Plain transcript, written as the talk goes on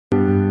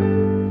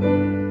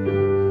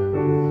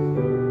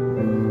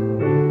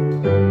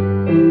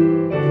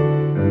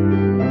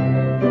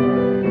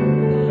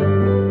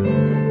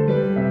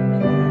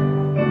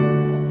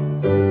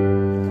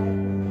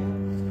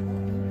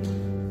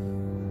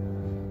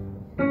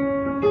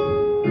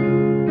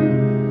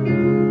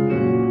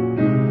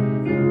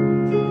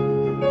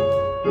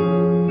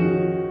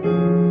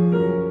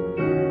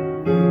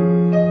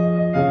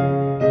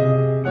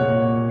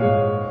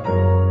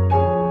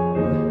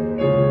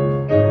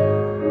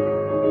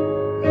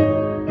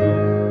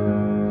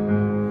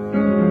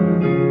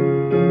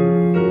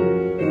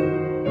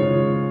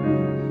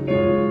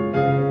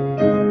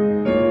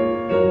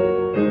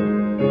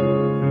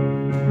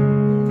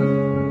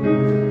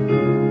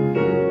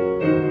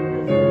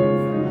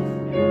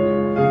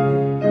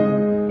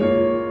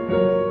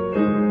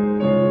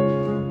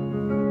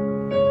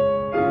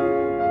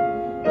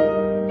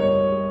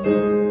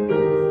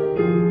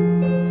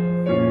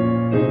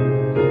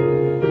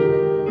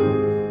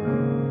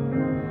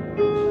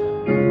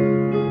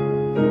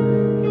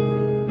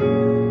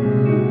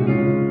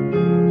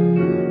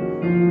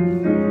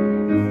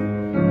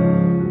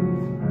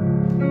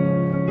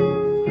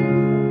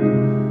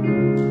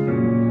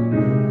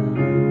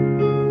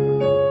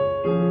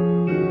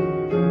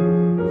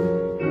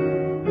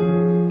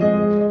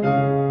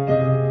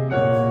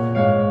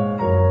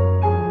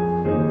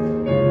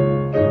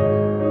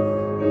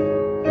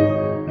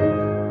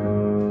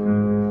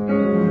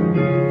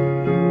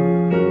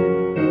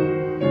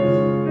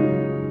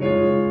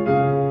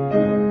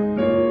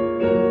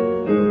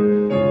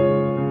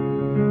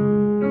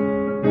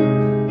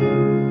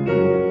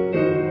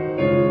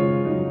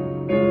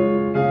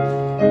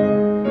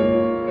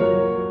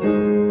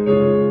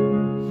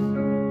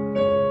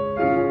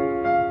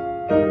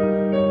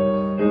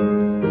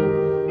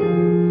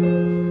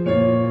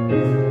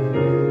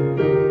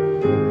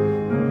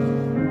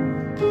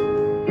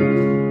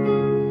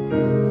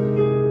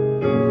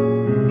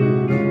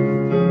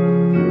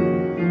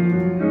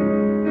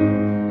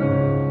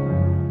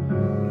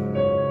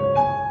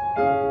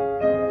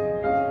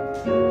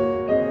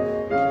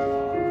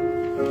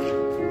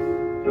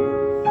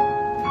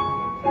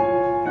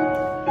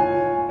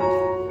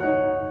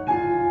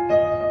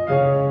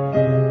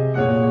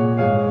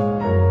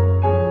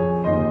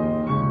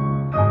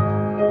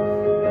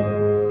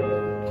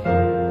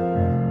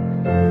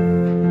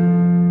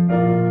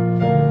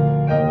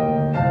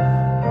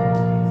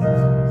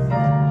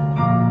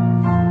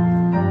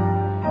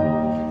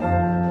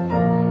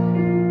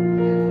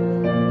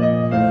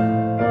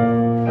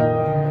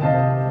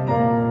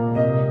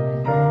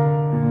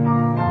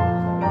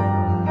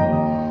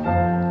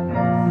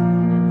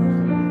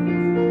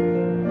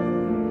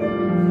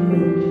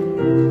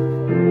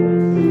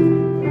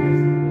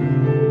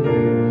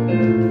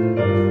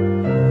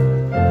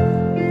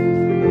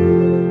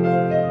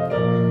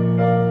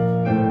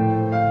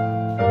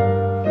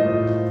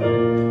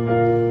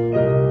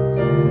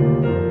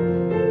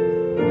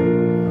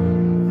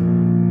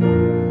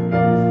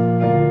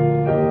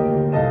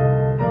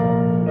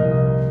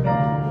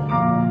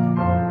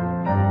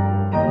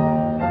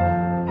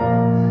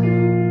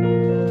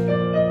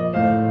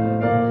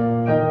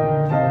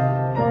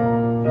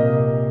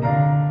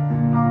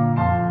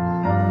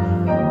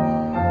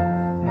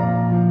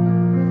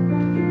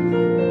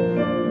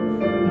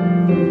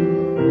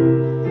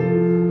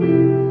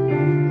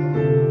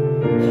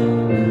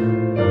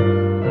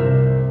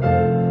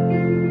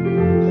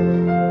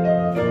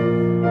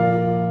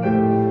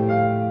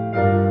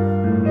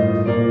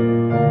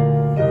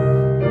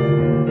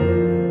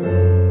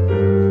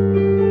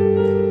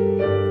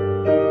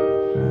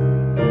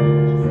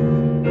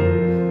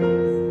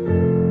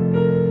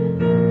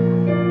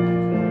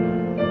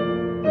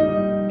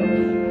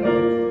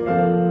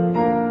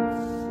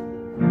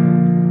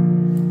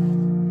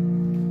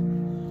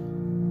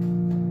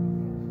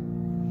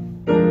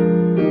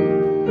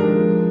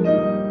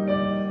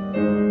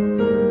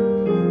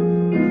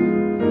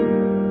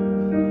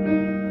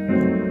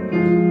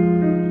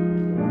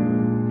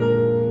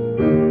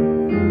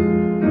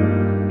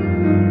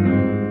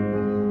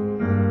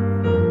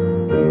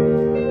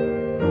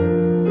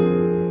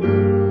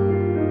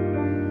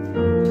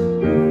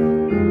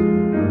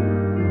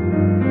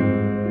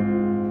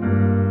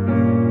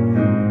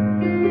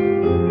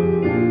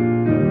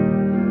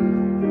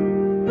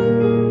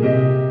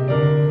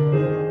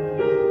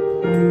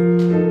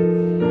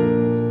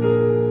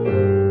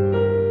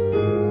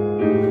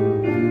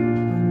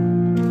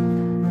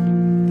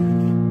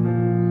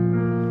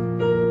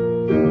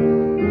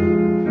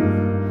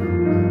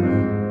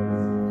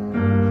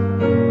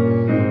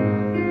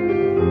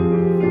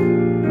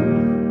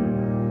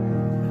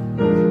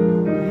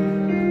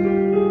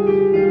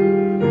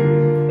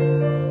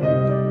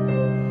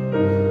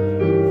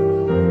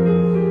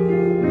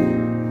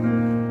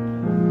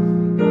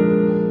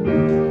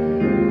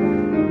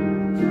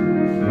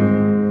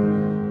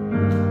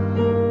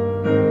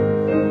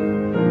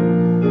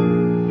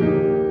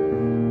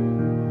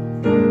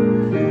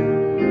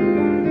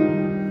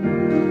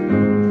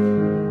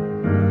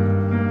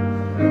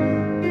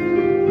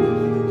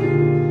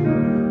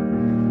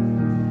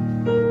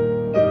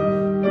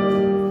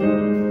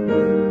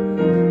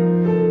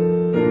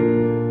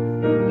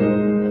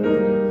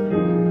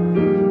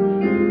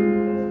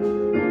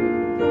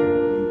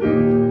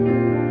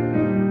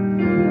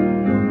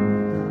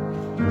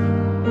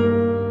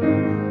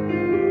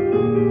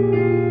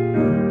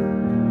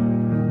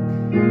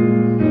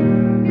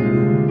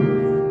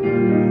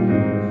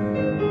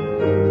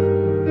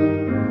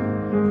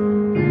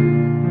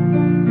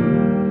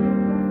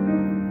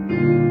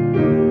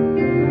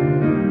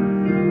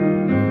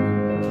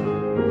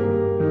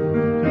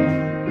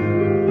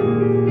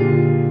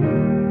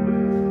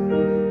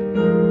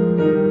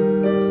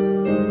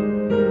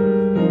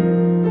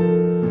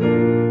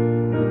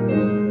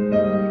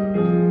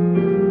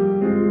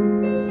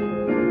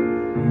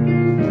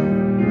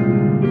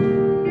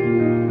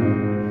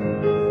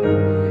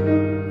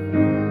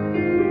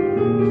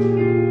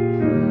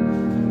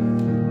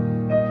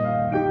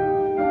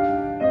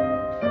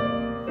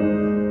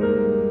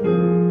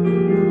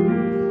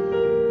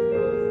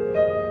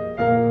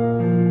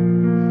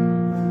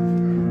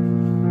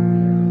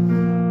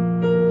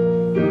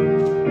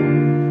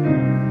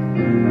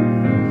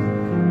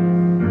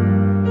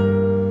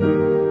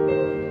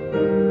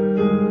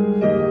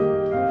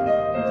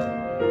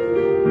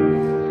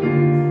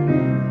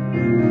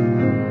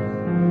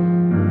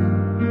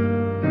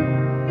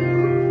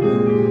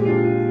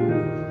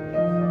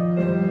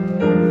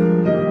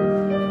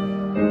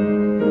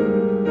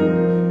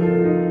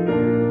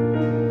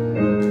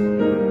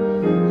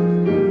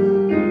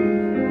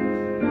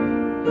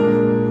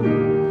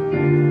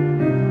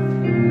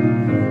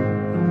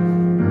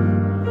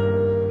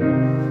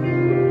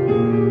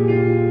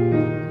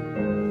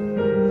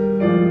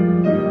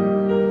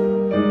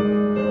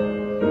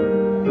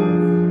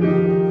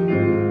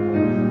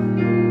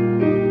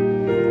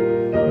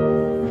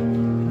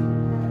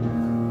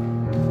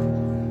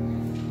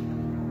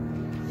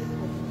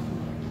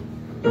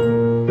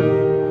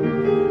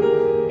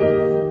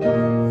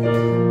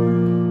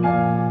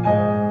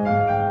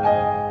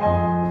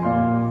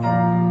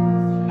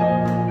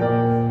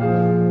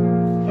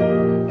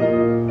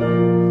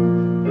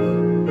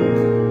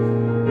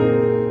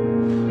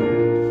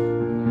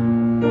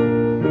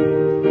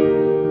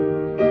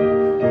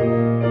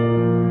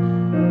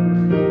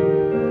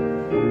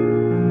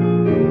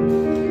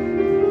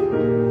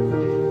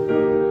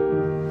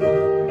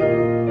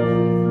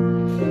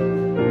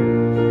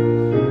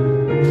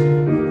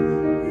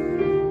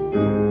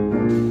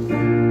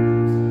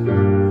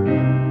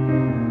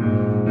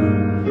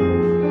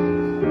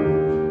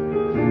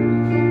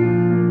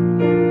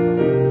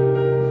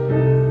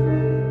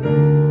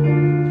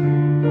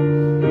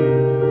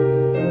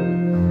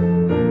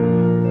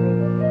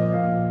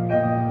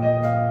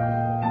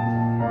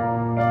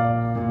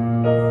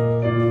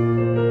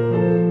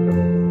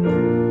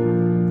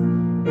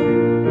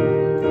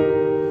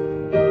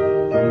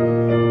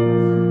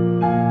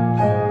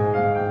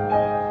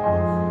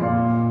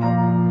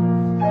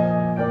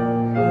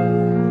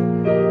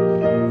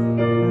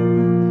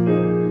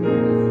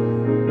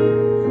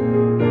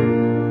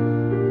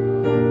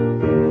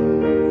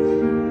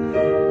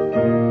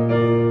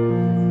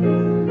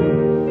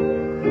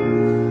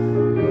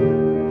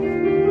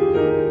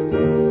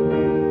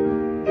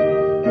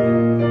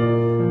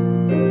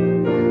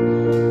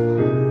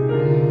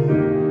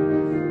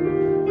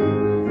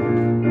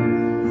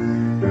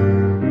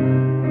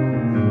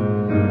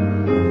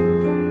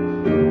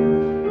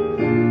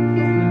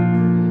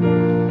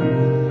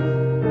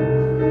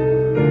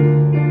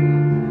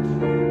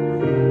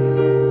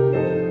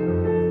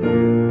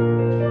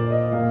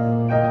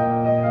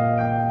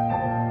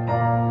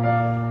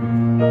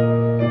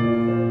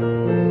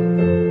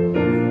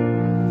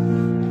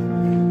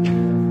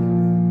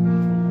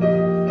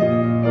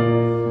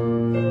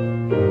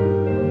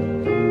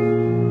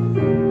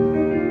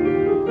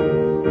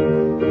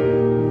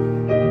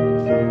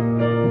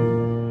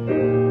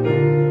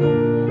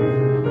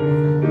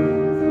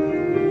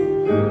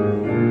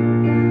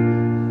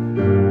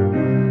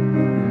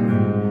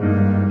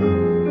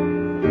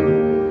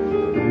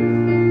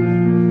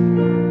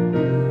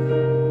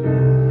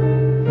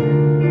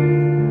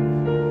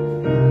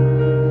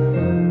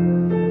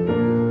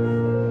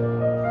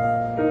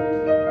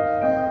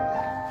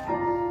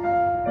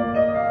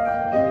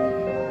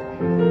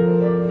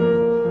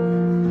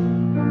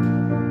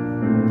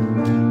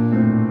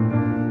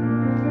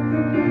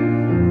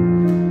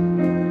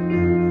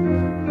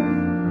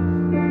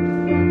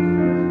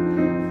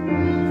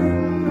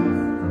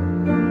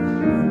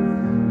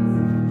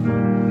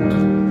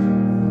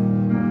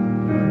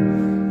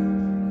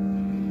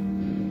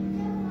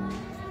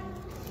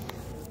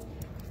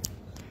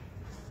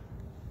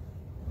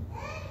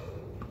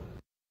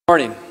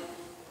Morning.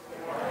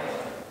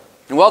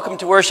 And welcome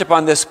to worship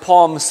on this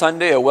Palm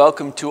Sunday. A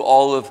welcome to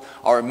all of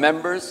our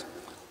members,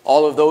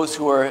 all of those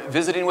who are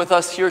visiting with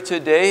us here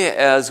today,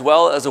 as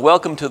well as a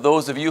welcome to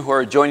those of you who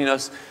are joining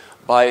us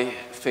by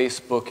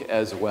Facebook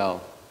as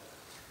well.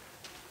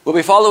 We'll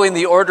be following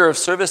the order of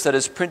service that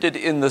is printed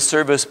in the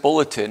service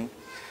bulletin.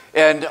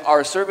 And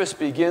our service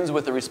begins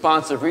with the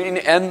responsive reading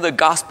and the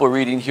gospel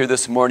reading here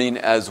this morning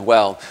as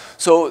well.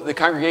 So the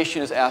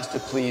congregation is asked to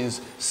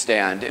please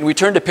stand. And we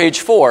turn to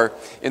page 4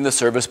 in the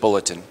service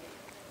bulletin.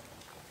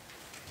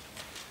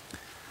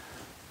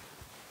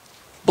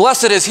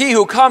 Blessed is he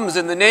who comes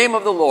in the name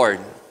of the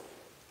Lord.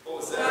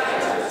 Hosanna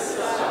to the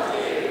Son of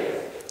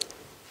David.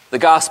 The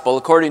gospel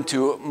according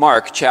to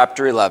Mark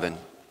chapter 11.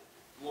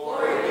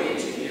 Glory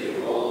be to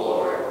you, O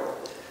Lord.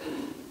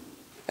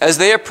 As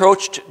they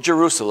approached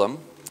Jerusalem,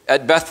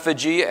 at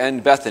Bethphage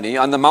and Bethany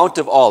on the Mount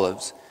of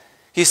Olives,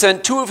 he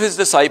sent 2 of his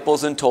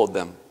disciples and told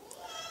them,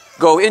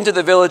 "Go into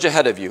the village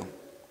ahead of you.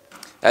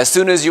 As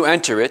soon as you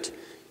enter it,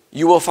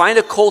 you will find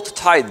a colt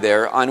tied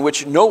there on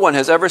which no one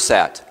has ever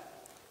sat.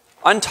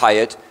 Untie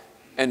it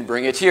and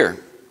bring it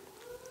here.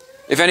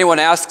 If anyone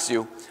asks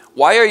you,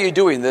 'Why are you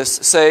doing this?'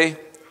 say,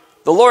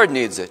 'The Lord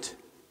needs it,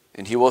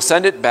 and he will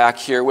send it back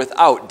here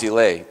without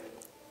delay.'"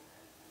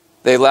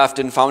 They left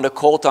and found a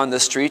colt on the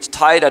street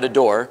tied at a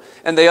door,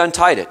 and they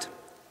untied it.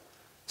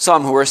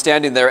 Some who were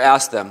standing there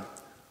asked them,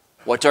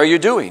 "What are you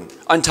doing,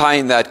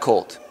 untying that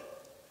colt?"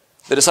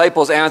 The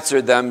disciples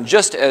answered them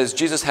just as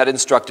Jesus had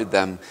instructed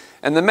them,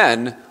 and the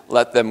men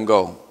let them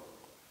go.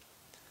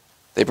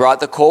 They brought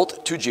the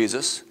colt to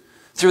Jesus,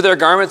 threw their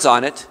garments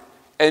on it,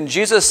 and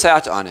Jesus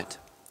sat on it.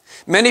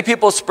 Many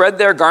people spread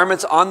their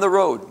garments on the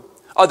road.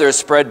 Others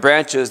spread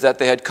branches that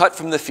they had cut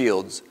from the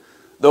fields.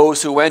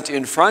 Those who went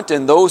in front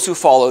and those who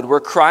followed were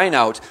crying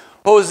out,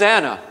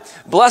 "Hosanna!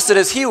 Blessed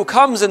is he who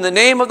comes in the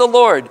name of the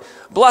Lord.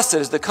 Blessed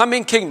is the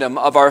coming kingdom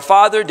of our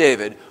father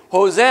David.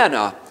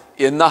 Hosanna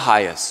in the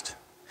highest."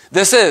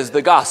 This is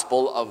the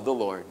gospel of the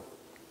Lord.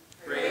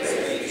 Praise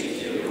be to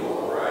you,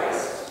 O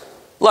Christ.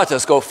 Let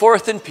us go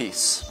forth in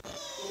peace.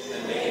 In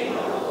the name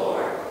of the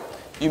Lord.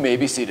 You may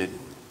be seated.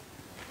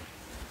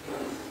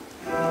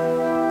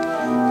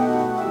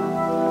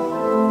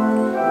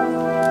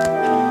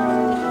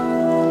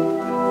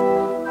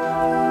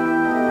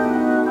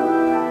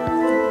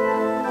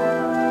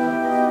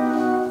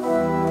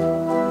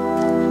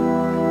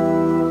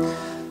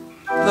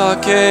 The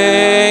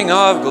King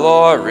of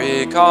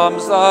glory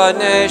comes, the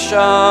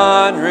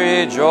nation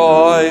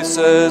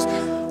rejoices.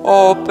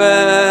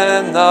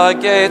 Open the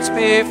gates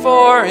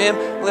before him,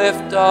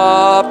 lift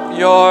up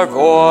your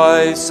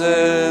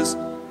voices.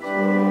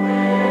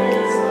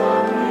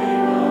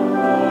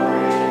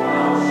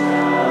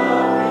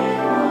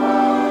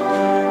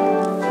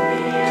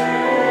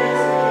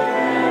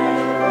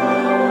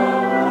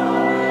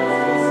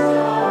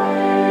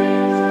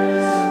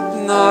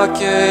 The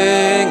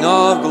King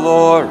of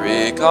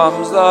glory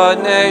comes, the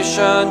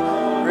nation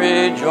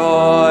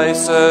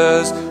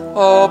rejoices.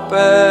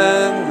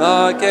 Open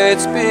the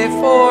gates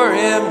before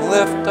him,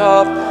 lift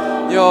up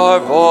your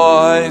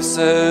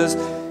voices.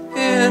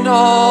 In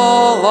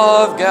all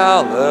of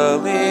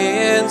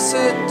Galilee, in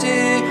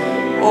city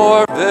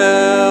or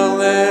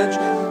village,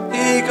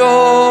 he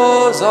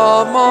goes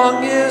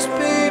among his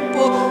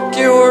people,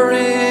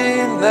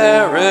 curing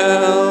their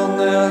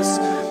illness.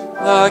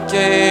 The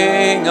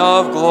King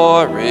of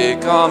glory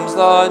comes,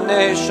 the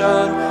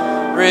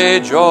nation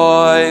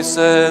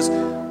rejoices.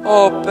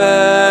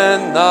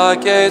 Open the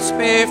gates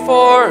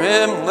before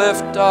him,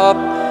 lift up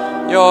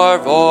your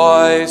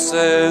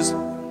voices.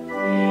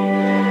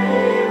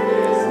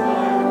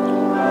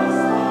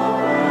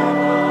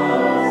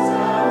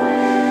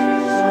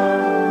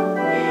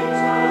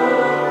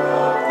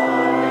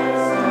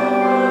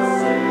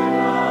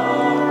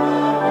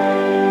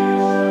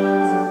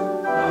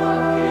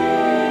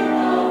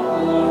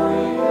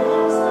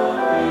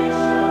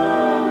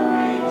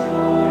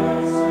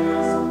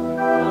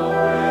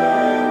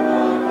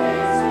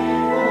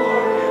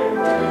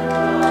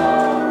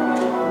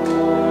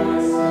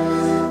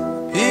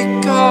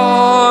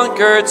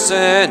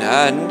 Sin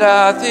and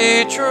death,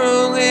 he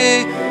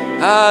truly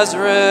has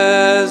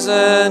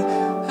risen,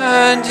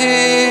 and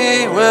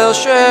he will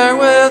share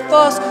with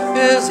us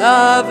his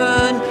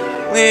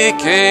heavenly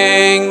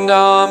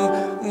kingdom.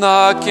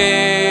 The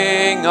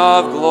King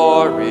of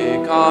glory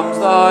comes,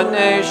 the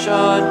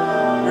nation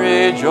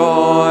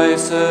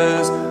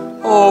rejoices.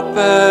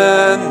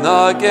 Open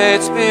the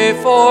gates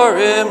before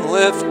him,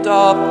 lift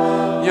up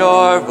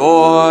your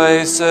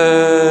voices.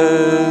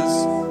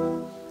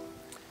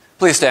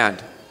 Please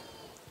stand.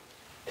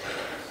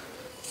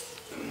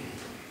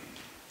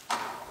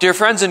 Dear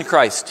friends in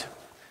Christ,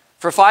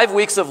 for 5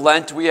 weeks of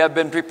Lent, we have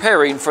been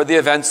preparing for the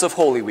events of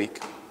Holy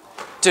Week.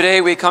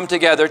 Today we come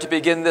together to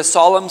begin this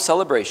solemn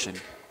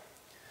celebration.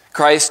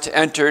 Christ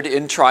entered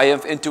in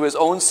triumph into his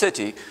own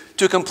city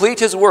to complete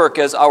his work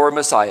as our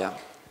Messiah,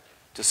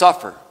 to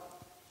suffer,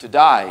 to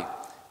die,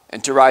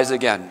 and to rise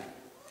again.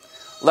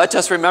 Let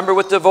us remember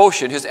with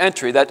devotion his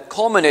entry that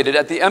culminated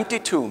at the empty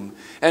tomb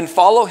and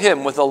follow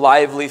him with a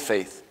lively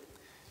faith.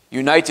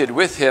 United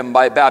with him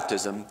by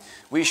baptism,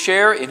 we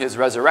share in his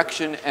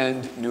resurrection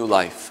and new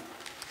life.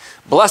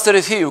 Blessed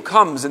is he who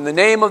comes in the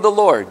name of the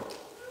Lord.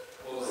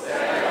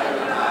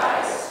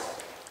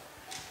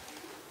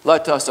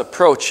 Let us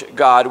approach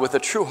God with a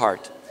true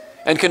heart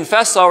and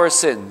confess our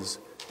sins,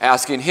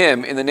 asking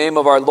him in the name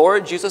of our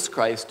Lord Jesus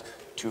Christ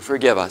to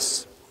forgive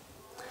us.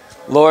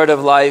 Lord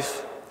of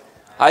life,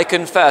 I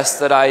confess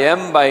that I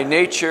am by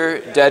nature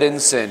dead in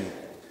sin,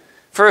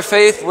 for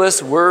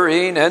faithless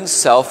worrying and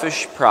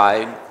selfish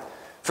pride,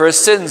 for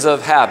sins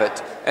of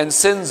habit and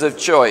sins of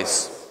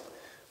choice,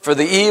 for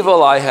the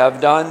evil I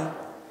have done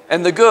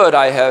and the good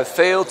I have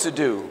failed to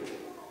do.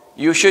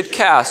 You should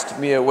cast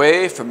me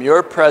away from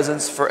your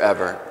presence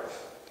forever.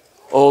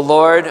 O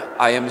Lord,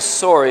 I am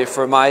sorry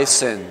for my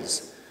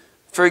sins.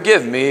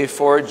 Forgive me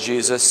for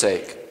Jesus'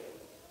 sake.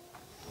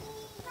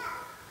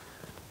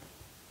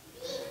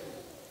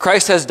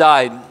 Christ has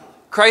died.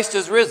 Christ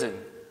is risen.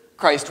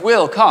 Christ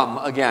will come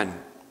again.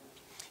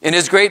 In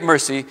his great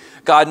mercy,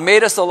 God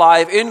made us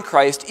alive in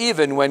Christ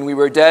even when we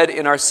were dead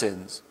in our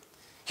sins.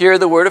 Hear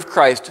the word of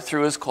Christ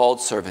through his called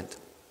servant.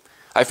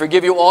 I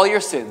forgive you all your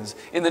sins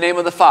in the name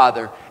of the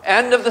Father,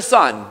 and of the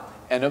Son,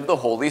 and of the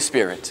Holy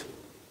Spirit.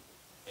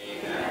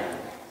 Amen.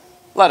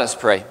 Let us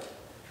pray.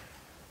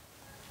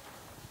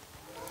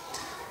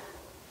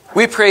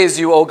 We praise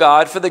you, O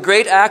God, for the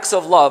great acts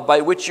of love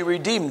by which you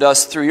redeemed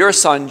us through your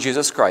Son,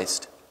 Jesus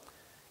Christ.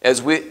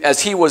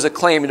 As he was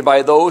acclaimed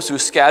by those who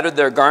scattered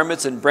their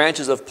garments and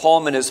branches of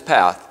palm in his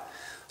path,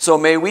 so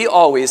may we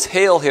always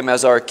hail him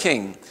as our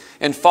King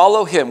and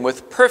follow him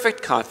with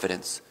perfect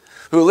confidence,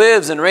 who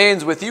lives and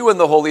reigns with you in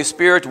the Holy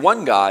Spirit,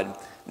 one God,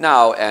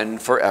 now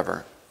and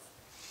forever.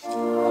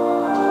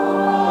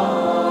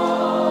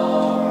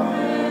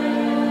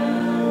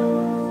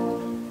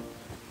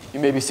 You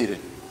may be seated.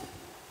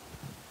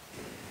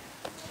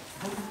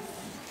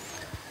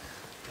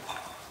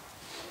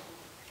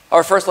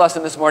 Our first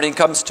lesson this morning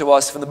comes to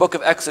us from the book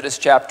of Exodus,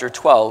 chapter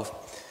 12.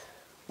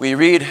 We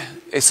read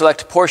a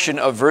select portion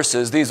of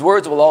verses. These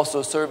words will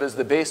also serve as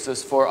the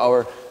basis for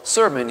our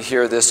sermon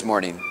here this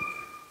morning.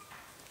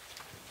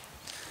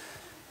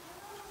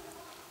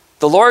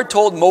 The Lord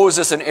told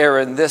Moses and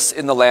Aaron this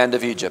in the land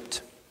of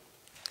Egypt.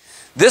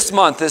 This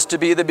month is to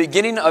be the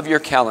beginning of your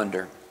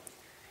calendar.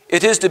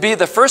 It is to be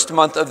the first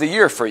month of the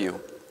year for you.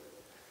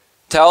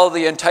 Tell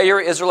the entire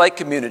Israelite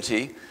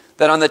community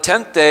that on the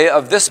 10th day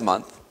of this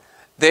month,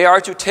 they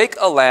are to take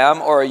a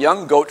lamb or a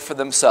young goat for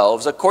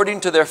themselves, according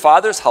to their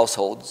father's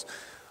households,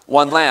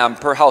 1 lamb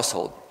per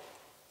household.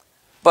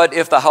 But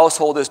if the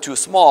household is too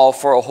small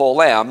for a whole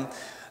lamb,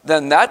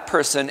 then that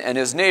person and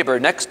his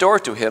neighbor next door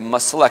to him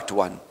must select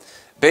one,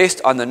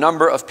 based on the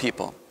number of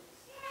people.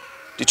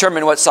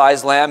 Determine what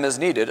size lamb is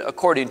needed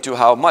according to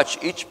how much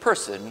each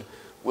person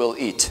will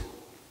eat.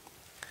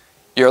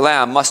 Your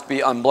lamb must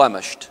be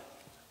unblemished,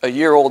 a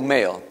year-old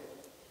male.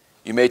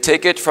 You may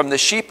take it from the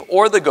sheep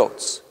or the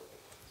goats.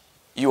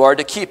 You are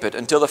to keep it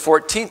until the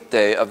 14th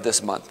day of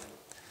this month.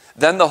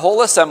 Then the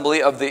whole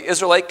assembly of the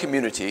Israelite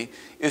community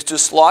is to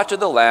slaughter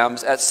the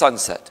lambs at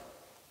sunset.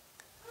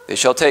 They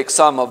shall take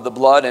some of the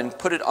blood and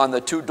put it on the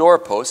 2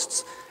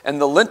 doorposts and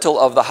the lintel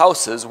of the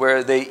houses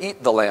where they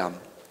eat the lamb.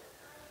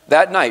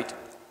 That night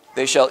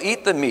they shall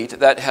eat the meat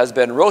that has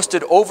been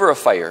roasted over a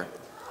fire,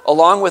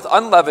 along with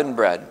unleavened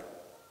bread.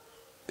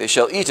 They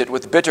shall eat it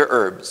with bitter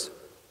herbs.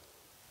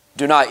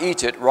 Do not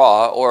eat it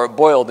raw or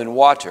boiled in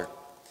water,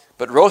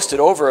 but roast it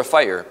over a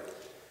fire,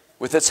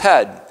 with its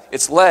head,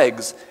 its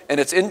legs, and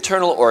its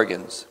internal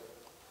organs.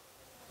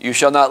 You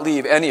shall not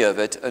leave any of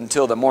it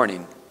until the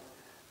morning.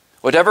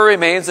 Whatever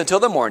remains until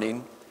the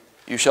morning,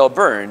 you shall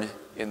burn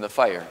in the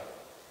fire.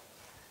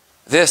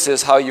 This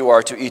is how you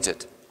are to eat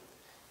it,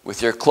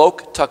 with your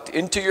cloak tucked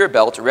into your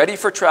belt, ready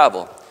for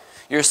travel,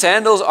 your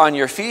sandals on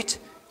your feet,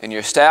 and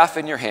your staff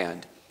in your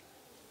hand.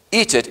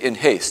 Eat it in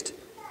haste.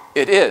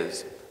 It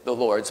is the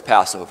Lord's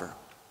Passover.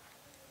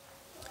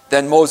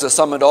 Then Moses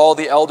summoned all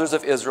the elders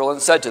of Israel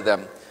and said to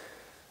them,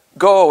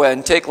 Go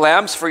and take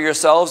lambs for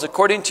yourselves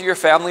according to your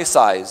family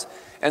size,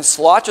 and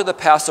slaughter the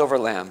Passover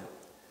lamb.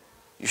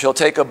 You shall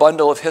take a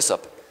bundle of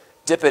hyssop,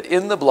 dip it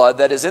in the blood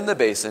that is in the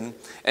basin,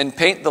 and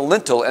paint the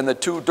lintel and the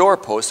 2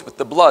 doorposts with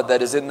the blood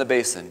that is in the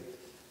basin.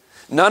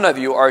 None of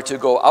you are to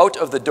go out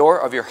of the door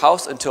of your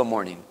house until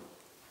morning.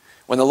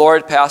 When the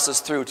Lord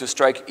passes through to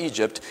strike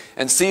Egypt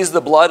and sees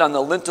the blood on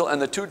the lintel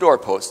and the 2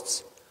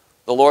 doorposts,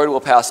 the Lord will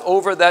pass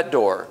over that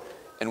door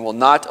and will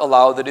not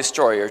allow the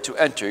destroyer to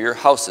enter your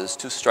houses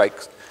to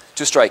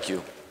strike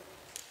you.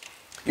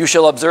 You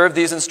shall observe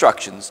these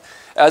instructions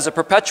as a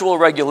perpetual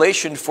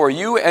regulation for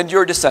you and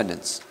your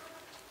descendants.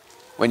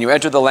 When you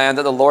enter the land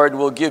that the Lord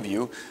will give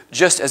you,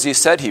 just as he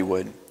said he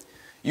would,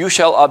 you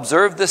shall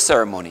observe this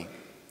ceremony.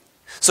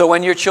 So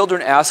when your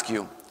children ask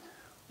you,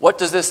 What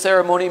does this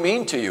ceremony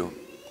mean to you?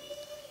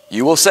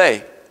 You will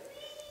say,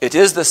 It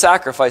is the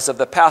sacrifice of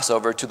the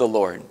Passover to the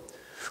Lord,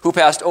 who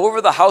passed over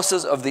the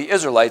houses of the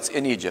Israelites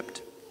in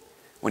Egypt.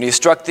 When he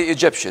struck the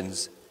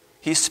Egyptians,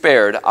 he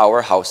spared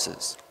our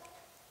houses.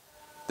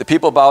 The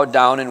people bowed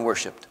down and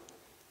worshipped.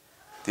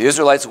 The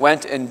Israelites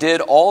went and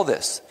did all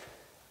this.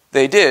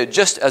 They did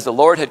just as the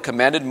Lord had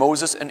commanded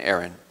Moses and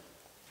Aaron.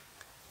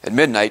 At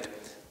midnight,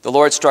 the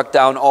Lord struck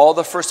down all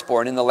the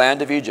firstborn in the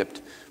land of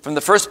Egypt, from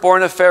the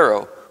firstborn of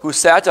Pharaoh, who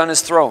sat on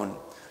his throne,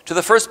 to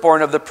the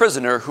firstborn of the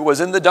prisoner who was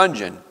in the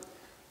dungeon,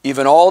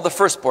 even all the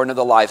firstborn of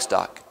the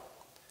livestock.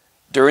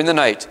 During the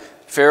night,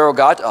 Pharaoh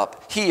got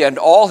up, he and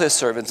all his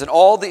servants and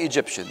all the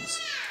Egyptians,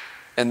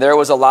 and there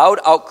was a loud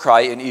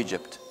outcry in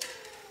Egypt,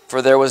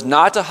 for there was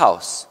not a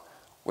house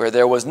where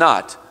there was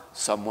not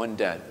someone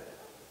dead.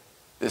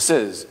 This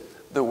is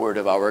the word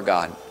of our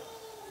God.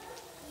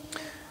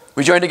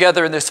 We join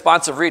together in the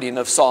responsive reading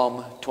of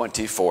Psalm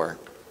 24.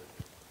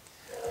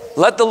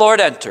 Let the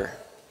Lord enter.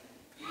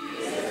 He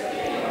is the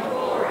King of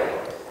glory.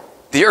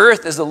 The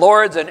earth is the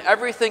Lord's and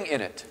everything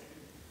in it.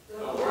 The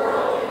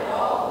world and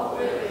all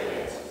who live in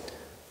it.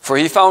 For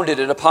he founded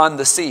it upon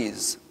the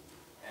seas.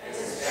 And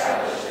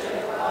established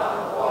it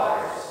upon the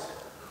waters.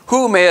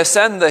 Who may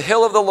ascend the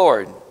hill of the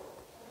Lord?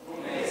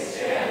 Who may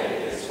stand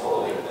in his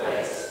holy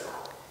place?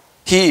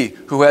 He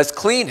who has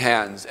clean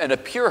hands and a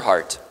pure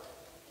heart.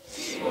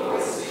 He will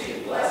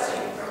receive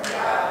blessing from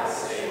God the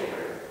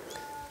Savior.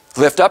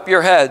 Lift up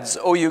your heads,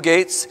 O you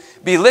gates.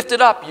 Be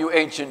lifted up, you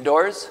ancient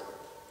doors.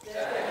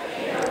 That the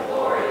King of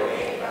glory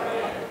may come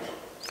in.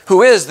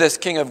 Who is this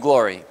King of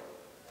glory?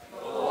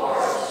 The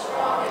Lord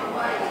strong and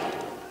mighty.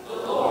 The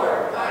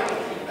Lord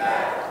mighty in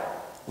battle.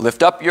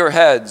 Lift up your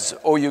heads,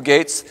 O you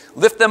gates.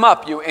 Lift them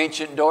up, you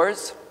ancient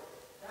doors.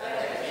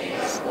 That the King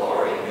of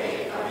glory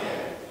may come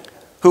in.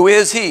 Who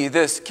is he,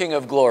 this King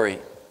of glory?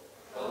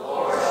 The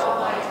Lord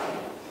Almighty.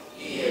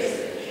 He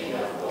is the King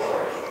of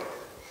glory.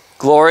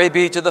 Glory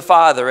be to the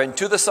Father, and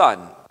to the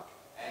Son,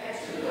 And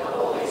to the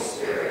Holy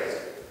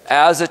Spirit.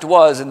 as it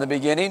was in the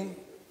beginning.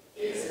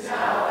 Is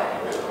now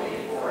and will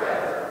be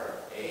forever.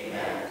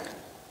 Amen.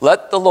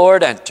 Let the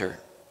Lord enter.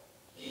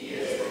 He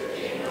is the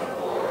King of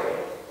glory.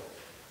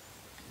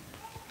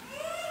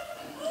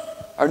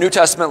 Our New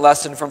Testament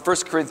lesson from 1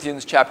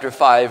 Corinthians chapter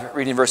 5,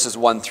 reading verses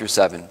 1 through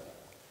 7.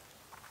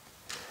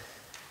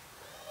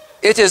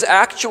 It is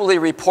actually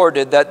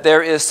reported that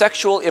there is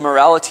sexual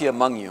immorality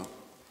among you.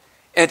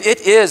 And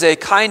it is a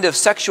kind of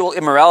sexual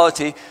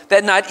immorality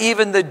that not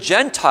even the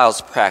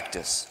Gentiles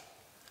practice.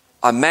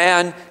 A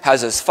man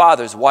has his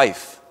father's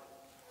wife.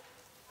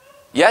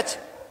 Yet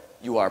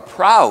you are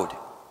proud.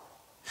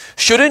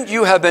 Shouldn't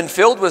you have been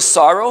filled with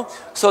sorrow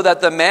so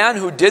that the man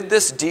who did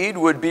this deed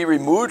would be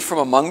removed from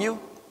among you?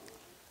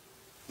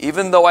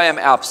 Even though I am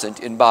absent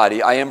in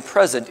body, I am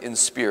present in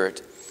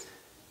spirit.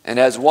 And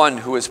as one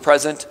who is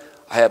present,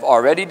 I have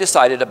already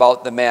decided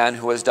about the man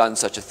who has done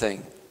such a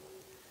thing.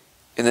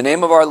 In the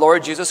name of our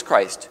Lord Jesus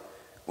Christ,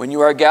 when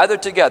you are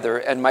gathered together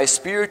and my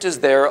spirit is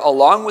there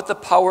along with the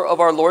power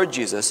of our Lord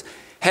Jesus,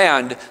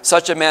 hand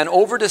such a man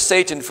over to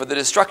Satan for the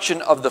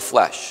destruction of the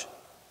flesh,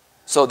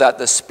 so that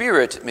the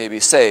spirit may be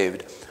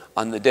saved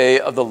on the day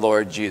of the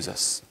Lord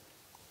Jesus.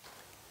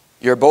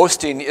 Your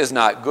boasting is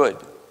not good.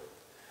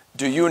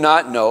 Do you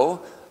not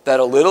know that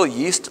a little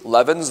yeast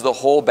leavens the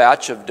whole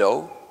batch of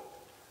dough?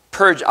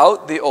 Purge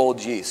out the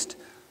old yeast,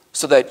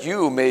 so that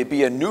you may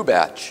be a new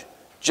batch,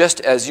 just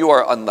as you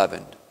are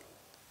unleavened.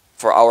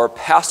 For our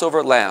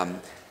Passover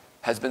lamb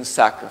has been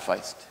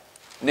sacrificed,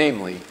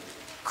 namely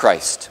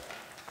Christ.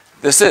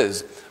 This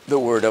is the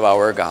word of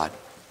our God.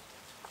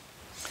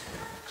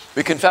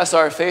 We confess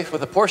our faith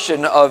with a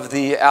portion of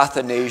the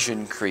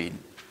Athanasian Creed.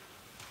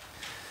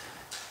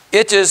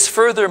 It is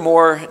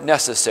furthermore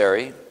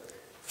necessary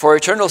for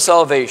eternal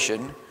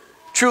salvation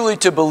truly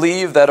to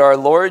believe that our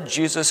Lord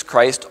Jesus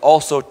Christ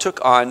also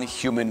took on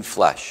human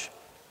flesh.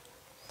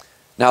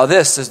 Now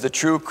this is the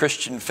true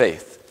Christian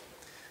faith.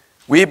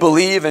 We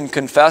believe and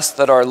confess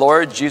that our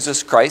Lord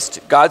Jesus Christ,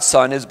 God's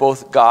Son, is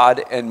both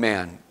God and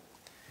man.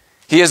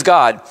 He is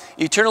God,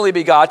 eternally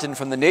begotten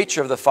from the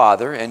nature of the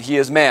Father, and he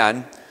is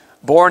man,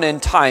 born in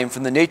time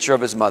from the nature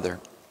of his mother.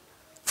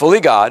 Fully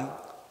God,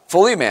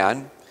 fully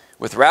man,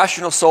 with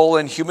rational soul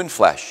and human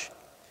flesh,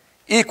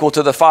 equal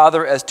to the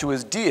Father as to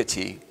his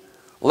deity,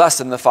 less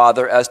than the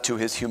Father as to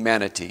his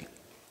humanity.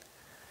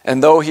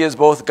 And though he is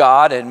both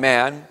God and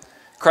man,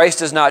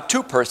 Christ is not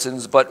two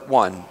persons, but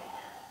one.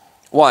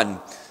 One,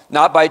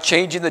 not by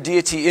changing the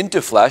deity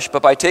into flesh,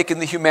 but by taking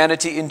the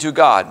humanity into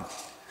God.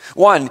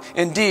 One,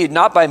 indeed,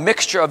 not by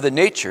mixture of the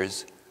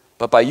natures,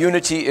 but by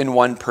unity in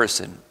one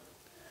person.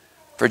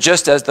 For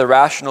just as the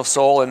rational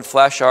soul and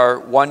flesh are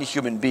one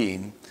human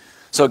being,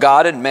 so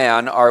God and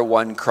man are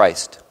one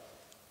Christ.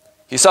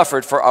 He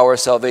suffered for our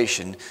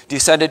salvation,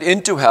 descended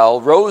into hell,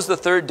 rose the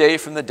third day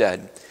from the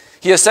dead.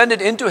 He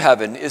ascended into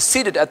heaven, is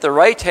seated at the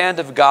right hand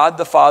of God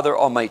the Father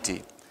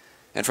Almighty,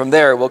 and from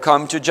there will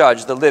come to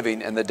judge the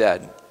living and the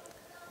dead.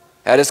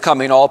 At his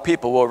coming, all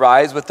people will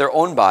rise with their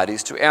own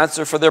bodies to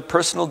answer for their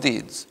personal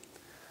deeds.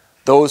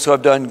 Those who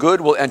have done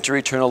good will enter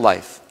eternal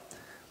life,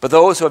 but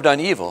those who have done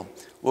evil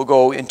will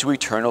go into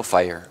eternal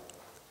fire.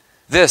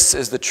 This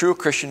is the true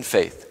Christian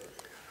faith.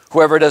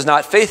 Whoever does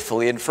not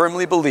faithfully and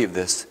firmly believe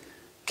this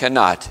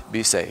cannot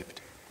be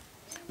saved.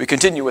 We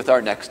continue with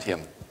our next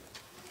hymn.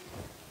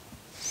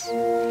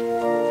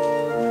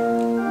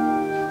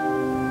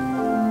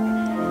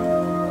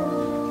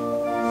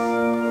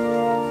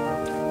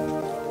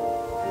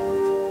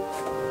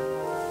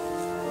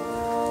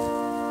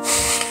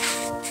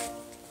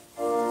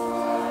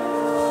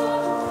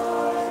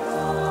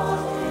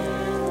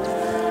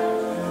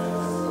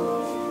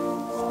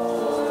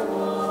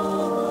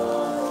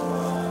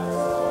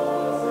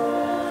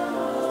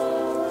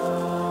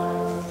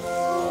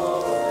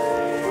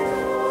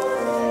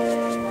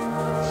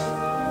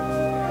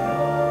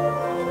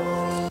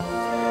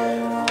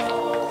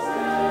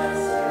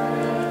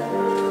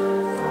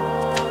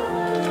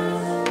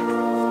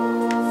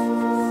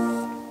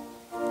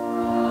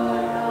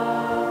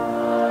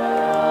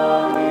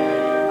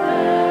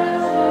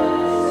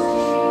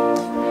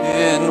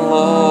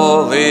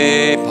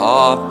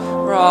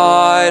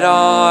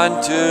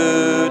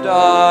 to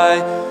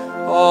die.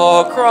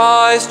 O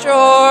Christ,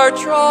 your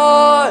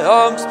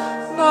triumphs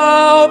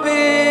now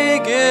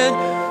begin,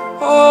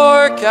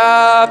 o'er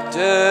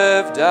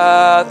captive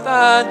death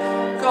and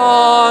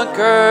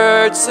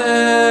conquered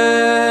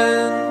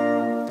sin.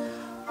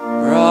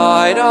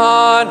 Ride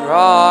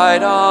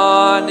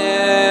on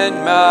in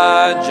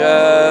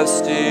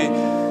majesty,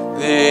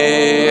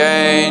 the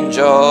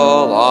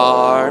angel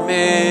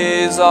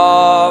armies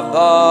of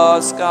the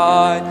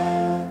sky.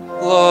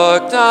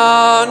 Look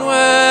down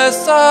with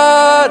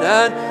sad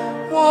and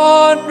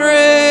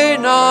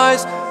wondering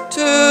eyes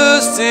to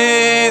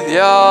see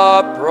the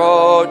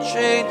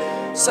approaching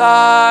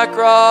sacrifice.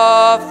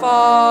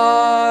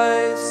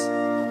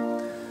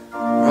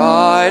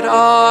 Ride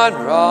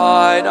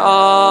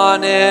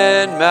on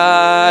in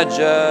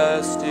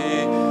majesty,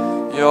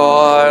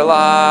 your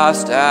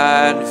last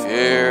and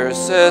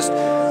fiercest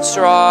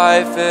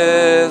strife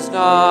is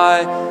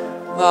nigh.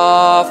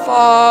 The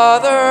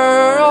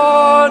Father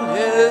on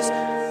his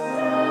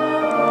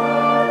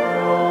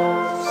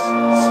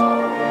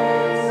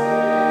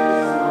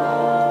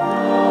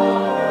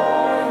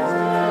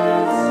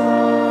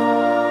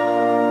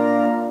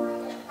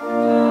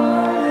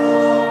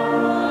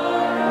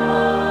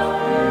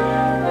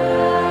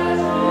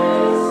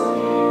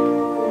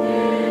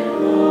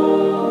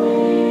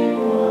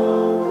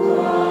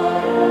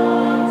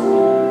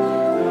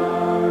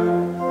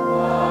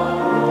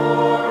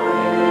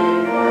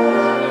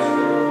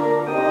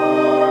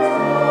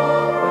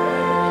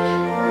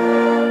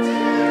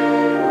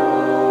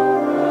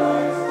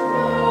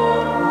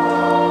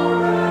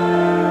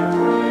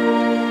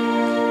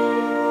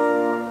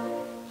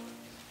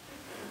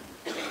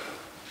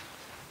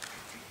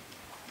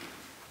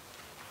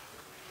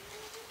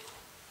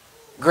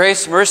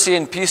grace, mercy,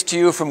 and peace to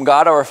you from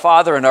God our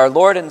Father and our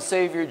Lord and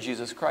Savior,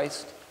 Jesus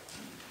Christ.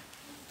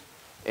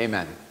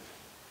 Amen.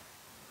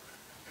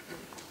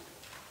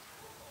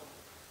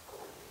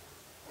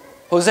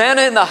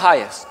 Hosanna in the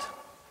highest.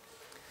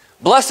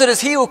 Blessed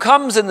is he who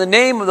comes in the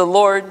name of the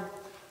Lord.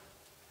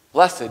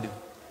 Blessed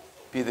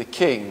be the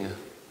King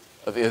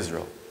of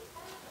Israel.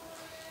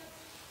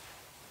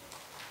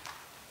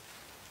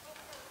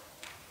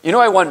 You know,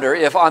 I wonder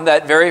if on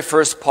that very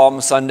first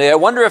Palm Sunday, I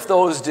wonder if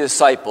those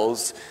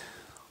disciples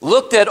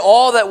looked at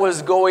all that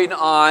was going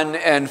on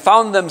and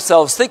found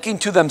themselves thinking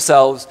to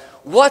themselves,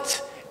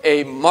 what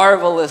a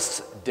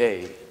marvelous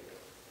day.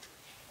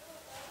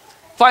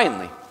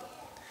 Finally,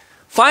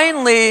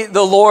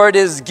 the Lord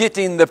is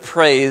getting the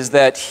praise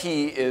that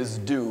he is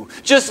due.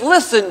 Just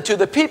listen to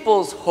the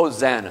people's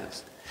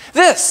hosannas.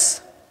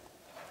 This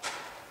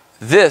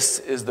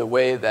is the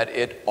way that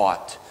it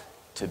ought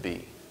to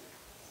be.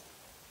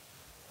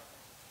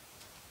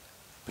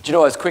 But you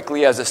know, as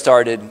quickly as it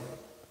started,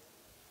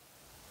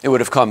 it would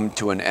have come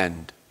to an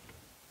end.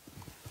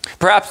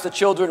 Perhaps the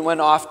children went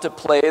off to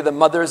play, the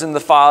mothers and the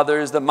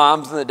fathers, the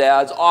moms and the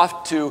dads,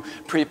 off to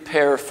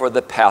prepare for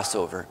the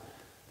Passover.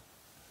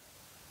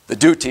 The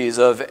duties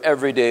of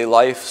everyday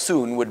life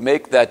soon would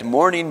make that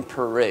morning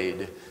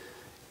parade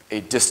a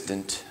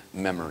distant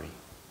memory.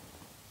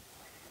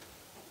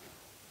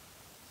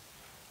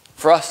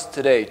 For us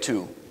today,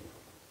 too,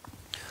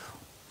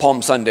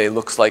 Palm Sunday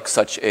looks like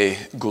such a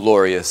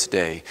glorious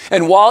day.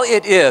 And while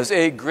it is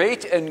a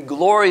great and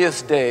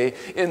glorious day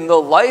in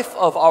the life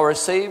of our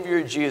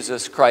Savior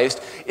Jesus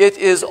Christ, it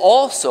is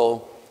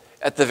also,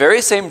 at the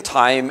very same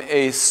time,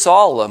 a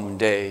solemn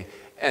day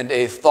and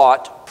a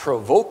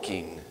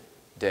thought-provoking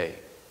day.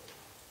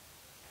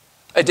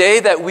 A day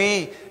that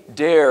we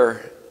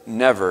dare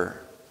never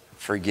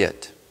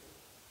forget.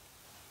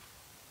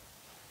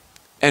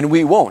 And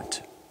we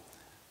won't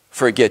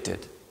forget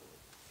it.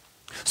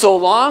 So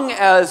long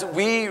as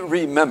we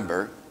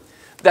remember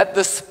that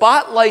the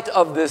spotlight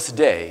of this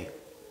day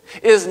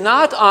is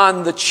not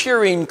on the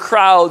cheering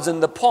crowds in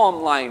the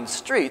palm-lined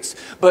streets,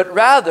 but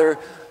rather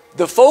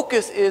the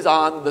focus is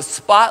on the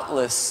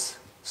spotless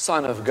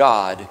Son of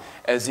God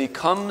as he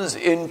comes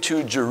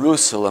into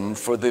Jerusalem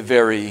for the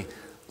very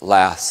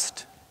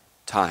last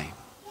time.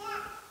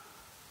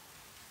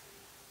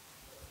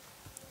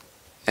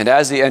 And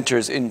as he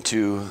enters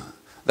into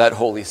that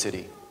holy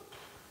city,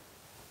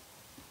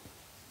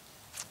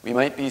 we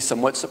might be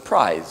somewhat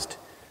surprised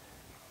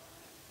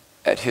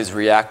at his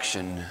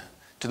reaction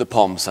to the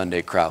Palm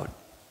Sunday crowd.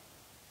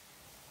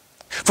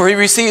 For he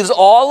receives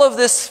all of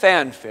this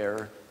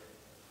fanfare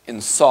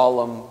in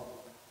solemn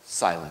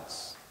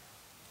silence.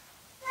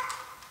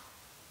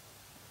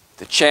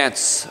 The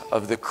chants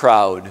of the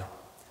crowd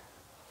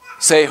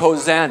say,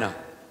 Hosanna.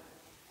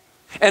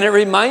 And it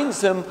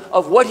reminds him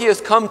of what he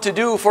has come to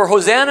do, for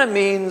Hosanna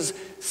means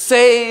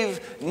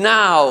save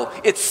now.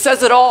 It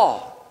says it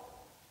all.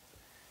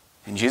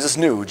 And Jesus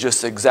knew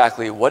just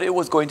exactly what it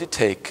was going to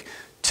take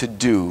to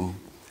do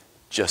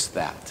just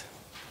that.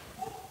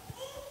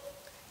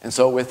 And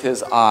so with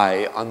his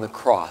eye on the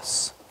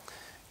cross,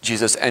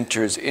 Jesus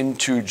enters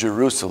into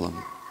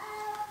Jerusalem,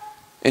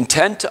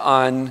 intent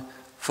on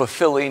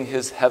fulfilling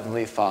his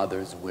heavenly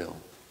Father's will.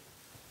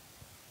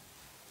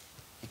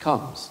 He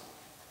comes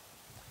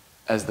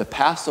as the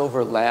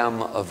Passover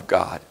Lamb of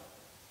God,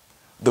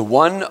 the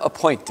one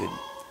appointed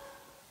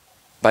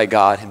by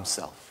God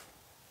himself.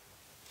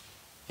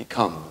 He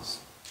comes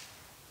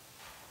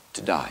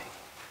to die.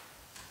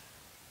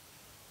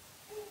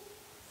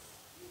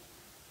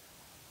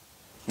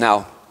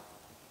 Now,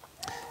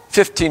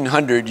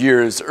 1,500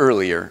 years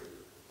earlier,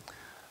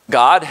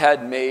 God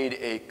had made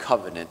a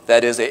covenant,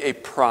 that is, a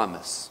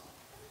promise,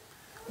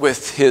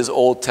 with his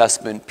Old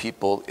Testament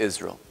people,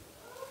 Israel.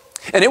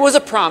 And it was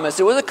a promise,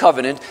 it was a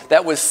covenant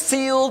that was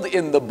sealed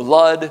in the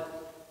blood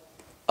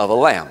of a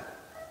lamb.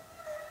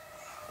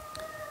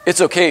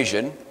 Its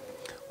occasion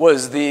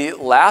was the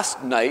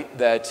last night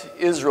that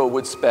Israel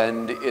would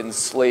spend in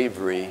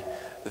slavery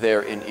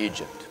there in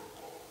Egypt.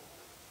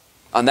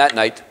 On that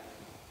night,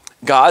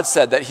 God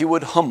said that he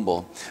would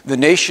humble the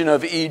nation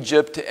of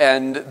Egypt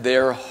and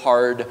their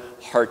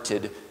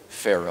hard-hearted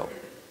Pharaoh.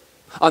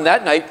 On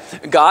that night,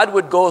 God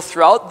would go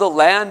throughout the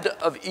land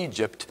of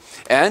Egypt,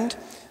 and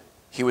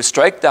he would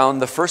strike down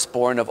the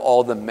firstborn of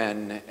all the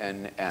men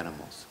and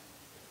animals.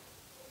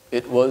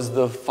 It was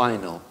the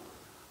final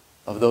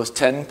of those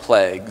 10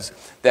 plagues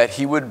that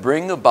he would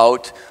bring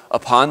about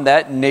upon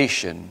that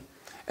nation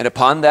and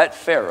upon that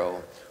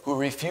Pharaoh who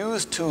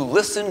refused to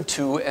listen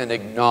to and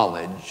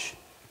acknowledge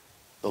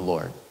the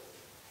Lord.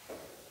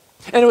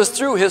 And it was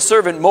through his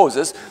servant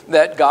Moses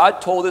that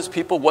God told his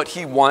people what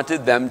he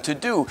wanted them to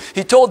do.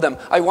 He told them,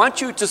 I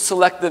want you to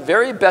select the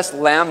very best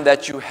lamb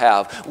that you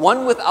have,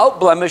 one without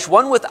blemish,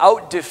 one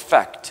without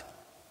defect,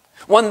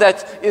 one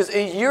that is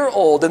a year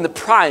old in the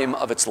prime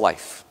of its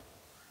life.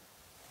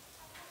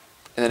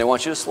 And then I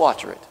want you to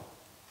slaughter it.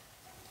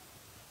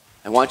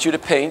 I want you to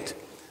paint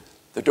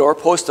the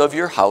doorpost of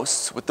your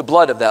house with the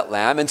blood of that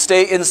lamb and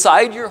stay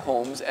inside your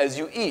homes as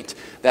you eat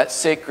that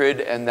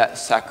sacred and that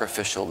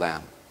sacrificial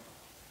lamb.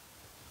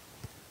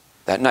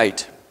 That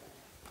night,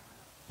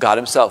 God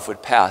himself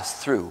would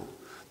pass through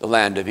the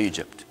land of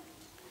Egypt.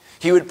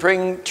 He would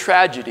bring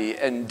tragedy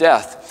and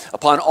death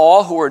upon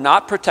all who were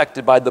not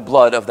protected by the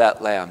blood of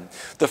that lamb.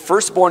 The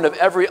firstborn of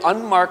every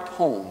unmarked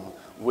home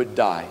would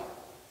die.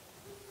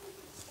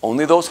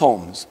 Only those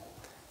homes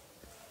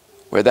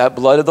where that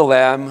blood of the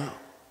lamb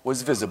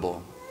was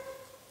visible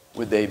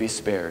would they be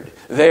spared.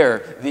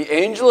 There, the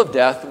angel of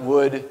death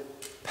would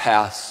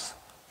pass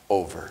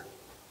over.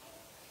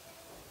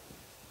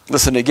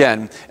 Listen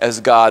again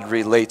as God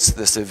relates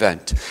this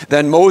event.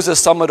 Then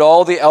Moses summoned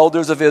all the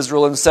elders of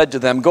Israel and said to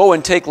them, Go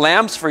and take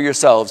lambs for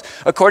yourselves,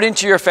 according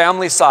to your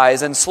family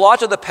size, and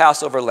slaughter the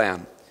Passover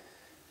lamb.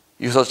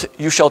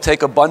 You shall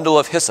take a bundle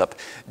of hyssop,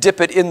 dip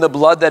it in the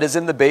blood that is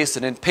in the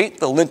basin, and paint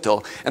the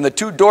lintel and the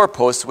 2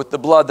 doorposts with the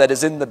blood that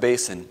is in the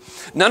basin.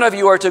 None of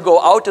you are to go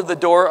out of the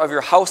door of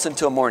your house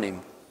until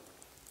morning.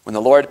 When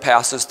the Lord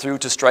passes through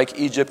to strike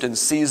Egypt and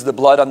sees the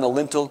blood on the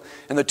lintel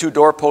and the 2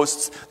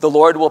 doorposts, the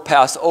Lord will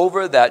pass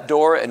over that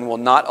door and will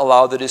not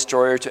allow the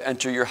destroyer to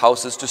enter your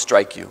houses to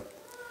strike you.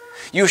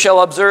 You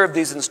shall observe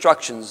these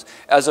instructions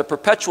as a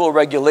perpetual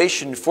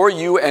regulation for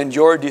you and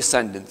your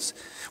descendants.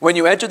 When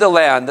you enter the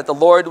land that the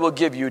Lord will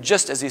give you,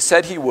 just as he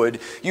said he would,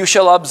 you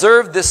shall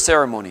observe this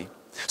ceremony.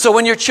 So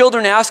when your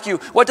children ask you,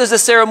 what does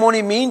this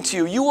ceremony mean to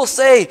you? You will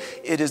say,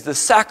 it is the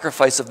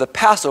sacrifice of the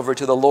Passover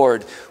to the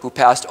Lord, who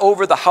passed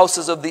over the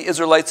houses of the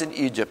Israelites in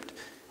Egypt.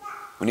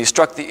 When he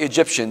struck the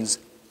Egyptians,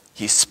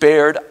 he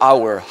spared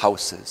our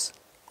houses.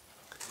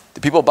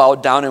 The people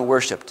bowed down and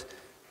worshipped.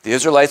 The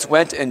Israelites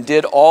went and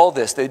did all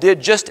this. They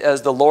did just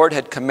as the Lord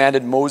had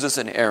commanded Moses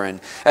and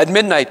Aaron. At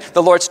midnight,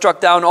 the Lord struck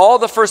down all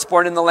the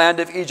firstborn in the land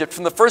of Egypt,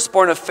 from the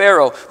firstborn of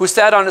Pharaoh, who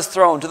sat on his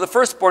throne, to the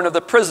firstborn of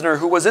the prisoner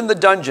who was in the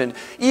dungeon,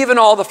 even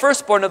all the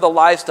firstborn of the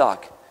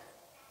livestock.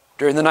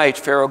 During the night,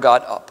 Pharaoh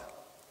got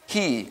up.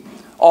 He,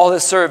 all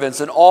his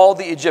servants, and all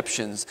the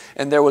Egyptians,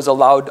 and there was a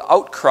loud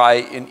outcry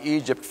in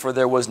Egypt, for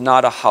there was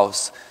not a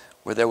house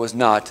where there was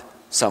not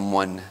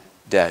someone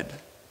dead.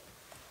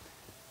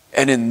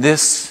 And in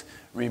this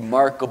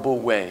remarkable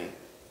way,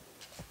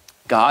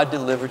 God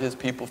delivered his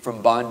people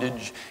from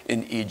bondage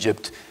in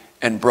Egypt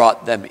and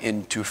brought them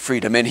into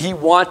freedom. And he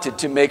wanted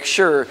to make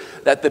sure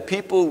that the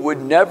people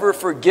would never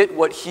forget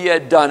what he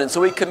had done. And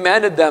so he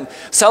commanded them,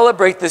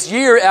 celebrate this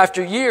year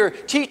after year,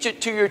 teach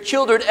it to your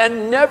children,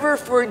 and never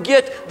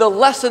forget the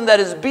lesson that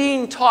is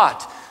being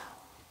taught.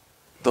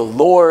 The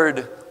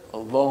Lord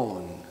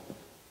alone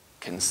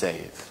can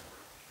save.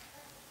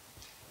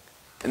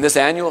 In this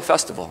annual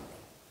festival,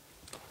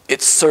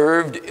 it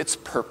served its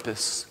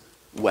purpose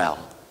well.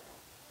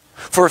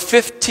 For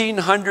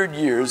 1,500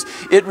 years,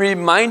 it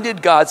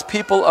reminded God's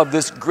people of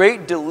this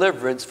great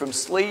deliverance from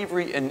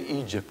slavery in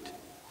Egypt.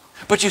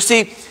 But you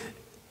see,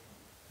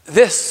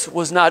 this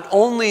was not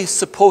only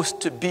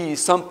supposed to be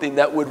something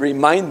that would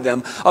remind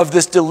them of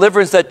this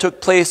deliverance that took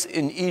place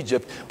in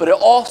Egypt, but it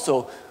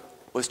also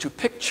was to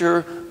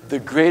picture the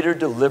greater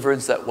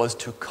deliverance that was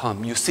to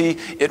come. You see,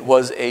 it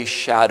was a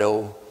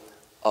shadow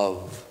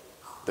of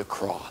the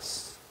cross.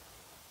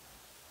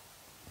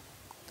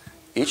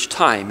 Each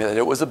time that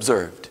it was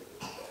observed,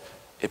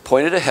 it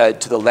pointed ahead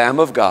to the Lamb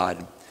of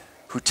God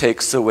who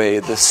takes away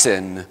the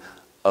sin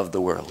of the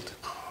world.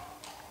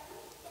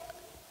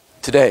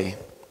 Today,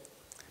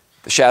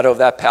 the shadow of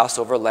that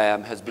Passover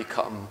lamb has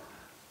become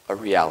a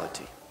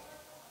reality.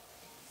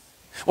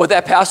 What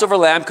that Passover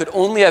lamb could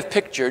only have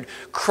pictured,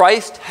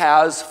 Christ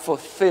has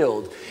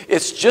fulfilled.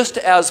 It's just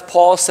as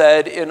Paul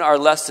said in our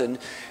lesson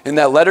in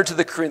that letter to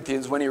the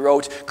Corinthians when he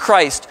wrote,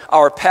 Christ,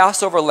 our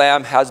Passover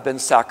lamb, has been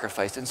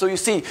sacrificed. And so you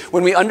see,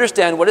 when we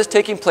understand what is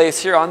taking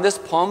place here on this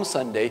Palm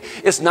Sunday,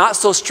 it's not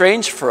so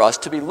strange for us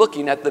to be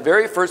looking at the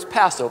very first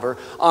Passover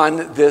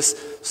on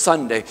this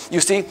Sunday.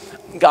 You see,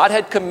 God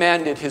had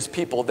commanded his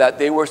people that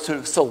they were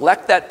to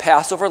select that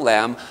Passover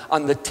lamb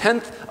on the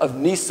 10th of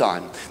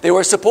Nisan. They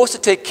were supposed to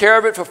take care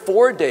of it for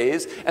 4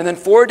 days, and then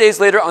 4 days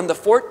later on the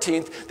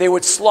 14th, they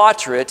would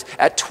slaughter it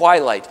at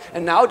twilight.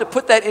 And now to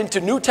put that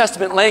into New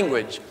Testament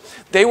language,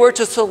 they were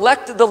to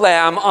select the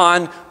lamb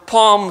on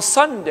Palm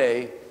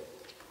Sunday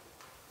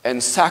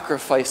and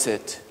sacrifice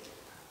it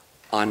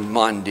on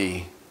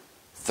Maundy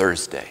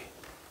Thursday.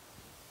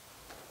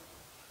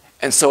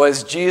 And so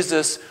as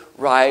Jesus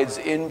rides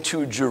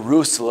into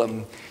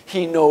Jerusalem,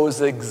 he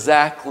knows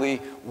exactly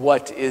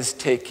what is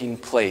taking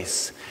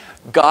place.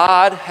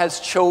 God has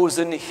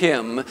chosen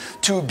him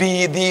to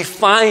be the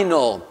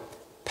final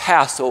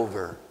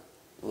Passover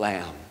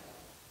lamb.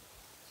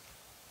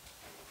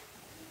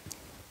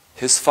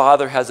 His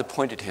Father has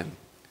appointed him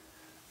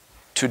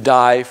to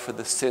die for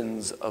the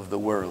sins of the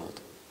world.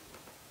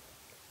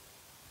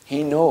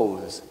 He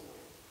knows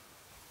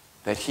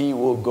that he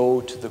will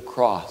go to the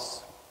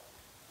cross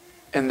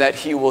and that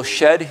he will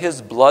shed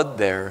his blood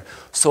there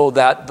so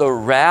that the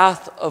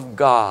wrath of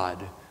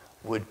God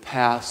would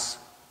pass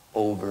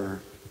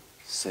over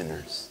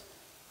sinners.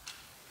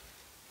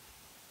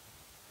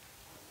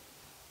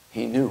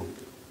 He knew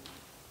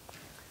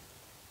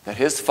that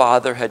his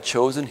Father had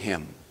chosen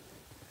him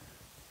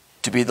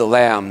to be the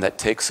lamb that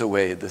takes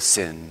away the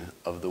sin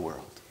of the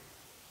world.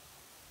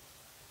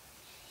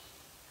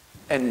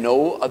 And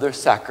no other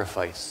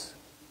sacrifice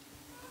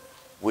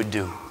would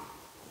do.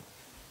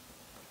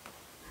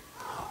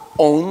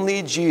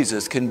 Only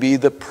Jesus can be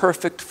the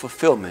perfect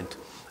fulfillment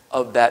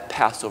of that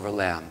Passover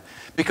lamb,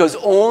 because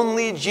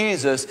only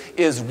Jesus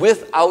is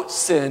without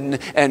sin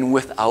and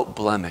without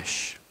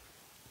blemish.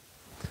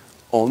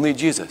 Only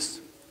Jesus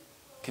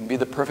can be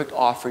the perfect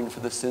offering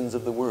for the sins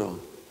of the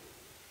world,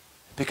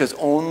 because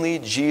only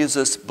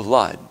Jesus'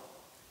 blood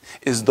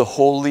is the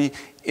holy,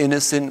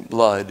 innocent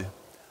blood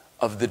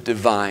of the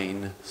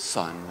divine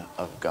Son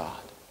of God.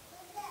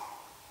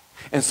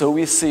 And so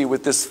we see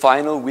with this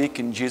final week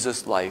in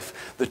Jesus'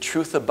 life the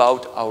truth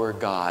about our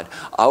God.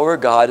 Our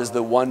God is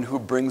the one who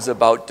brings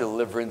about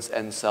deliverance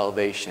and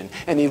salvation,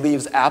 and he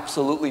leaves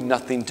absolutely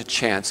nothing to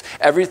chance.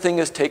 Everything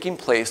is taking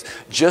place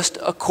just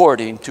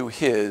according to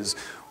his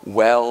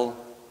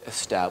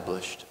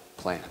well-established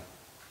plan.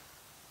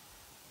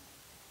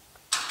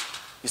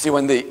 You see,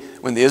 when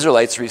the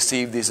Israelites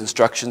received these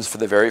instructions for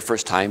the very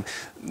first time,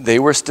 they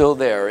were still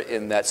there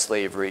in that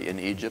slavery in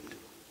Egypt.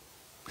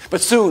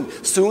 But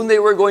soon they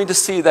were going to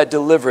see that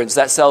deliverance,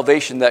 that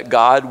salvation that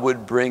God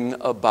would bring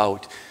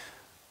about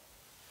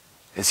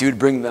as he would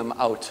bring them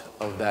out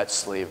of that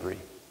slavery.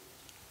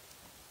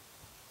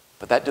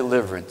 But that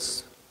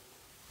deliverance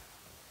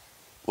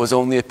was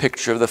only a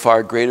picture of the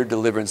far greater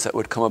deliverance that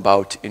would come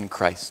about in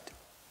Christ.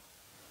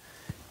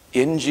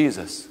 In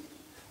Jesus,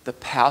 the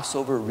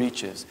Passover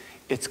reaches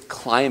its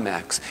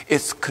climax,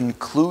 its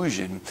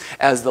conclusion,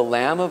 as the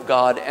Lamb of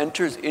God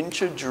enters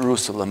into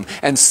Jerusalem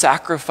and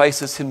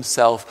sacrifices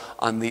himself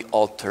on the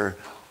altar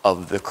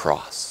of the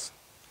cross.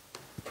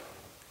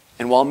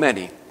 And while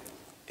many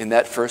in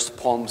that first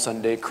Palm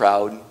Sunday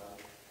crowd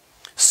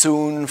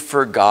soon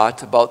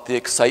forgot about the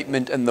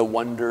excitement and the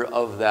wonder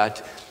of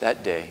that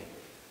day,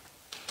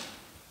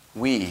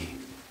 we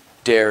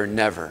dare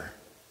never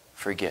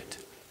forget.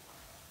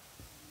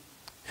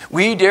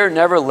 We dare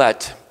never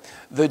let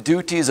the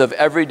duties of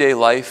everyday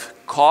life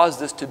cause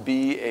this to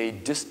be a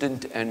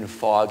distant and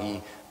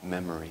foggy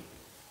memory.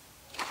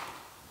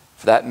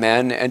 For that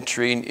man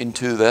entering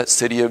into that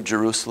city of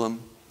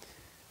Jerusalem,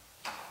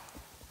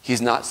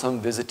 he's not some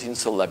visiting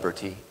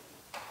celebrity.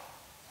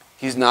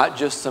 He's not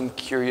just some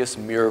curious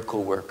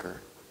miracle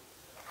worker.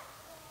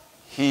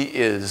 He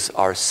is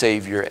our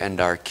Savior and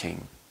our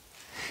King.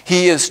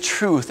 He is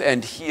truth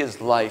and he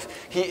is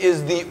life. He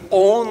is the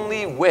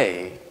only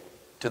way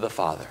to the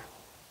Father.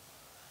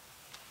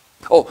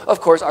 Oh, of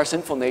course, our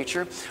sinful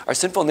nature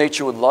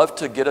would love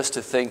to get us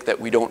to think that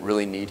we don't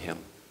really need him,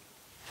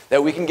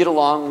 that we can get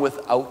along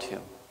without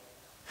him,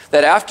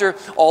 that after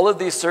all of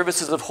these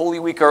services of Holy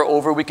Week are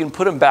over, we can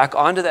put him back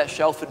onto that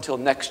shelf until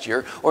next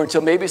year or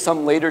until maybe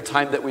some later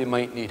time that we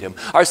might need him.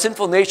 Our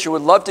sinful nature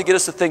would love to get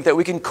us to think that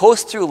we can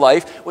coast through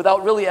life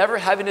without really ever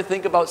having to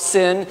think about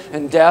sin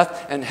and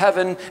death and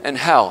heaven and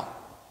hell.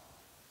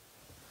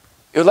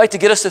 It would like to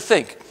get us to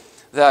think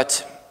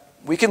that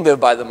we can live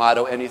by the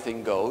motto,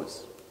 anything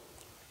goes.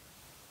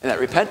 And that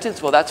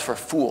repentance, well, that's for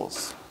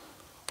fools.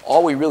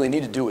 All we really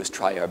need to do is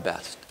try our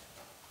best.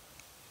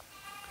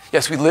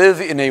 Yes, we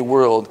live in a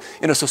world,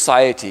 in a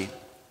society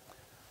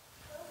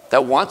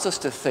that wants us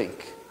to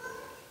think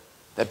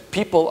that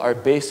people are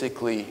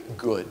basically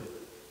good.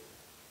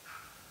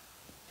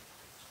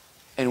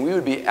 And we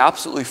would be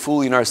absolutely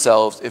fooling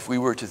ourselves if we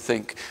were to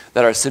think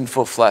that our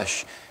sinful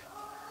flesh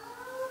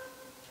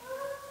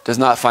does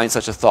not find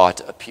such a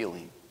thought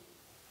appealing.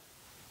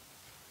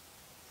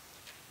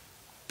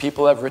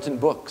 People have written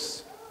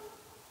books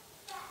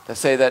that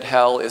say that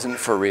hell isn't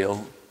for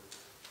real.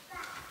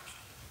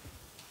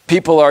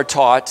 People are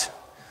taught,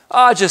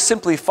 just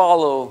simply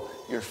follow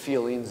your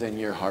feelings and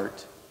your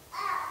heart.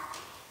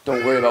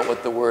 Don't worry about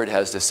what the Word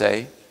has to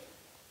say.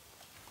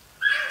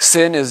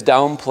 Sin is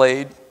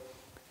downplayed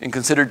and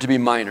considered to be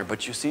minor.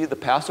 But you see, the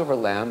Passover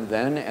lamb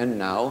then and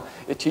now,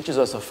 it teaches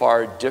us a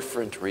far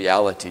different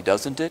reality,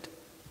 doesn't it?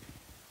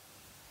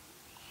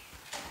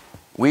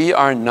 We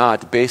are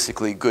not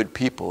basically good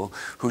people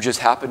who just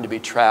happen to be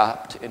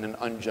trapped in an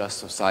unjust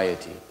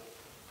society.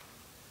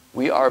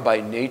 We are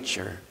by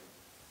nature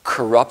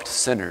corrupt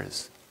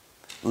sinners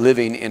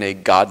living in a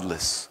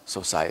godless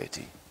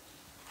society.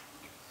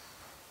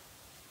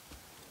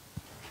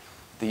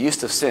 The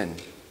yeast of sin,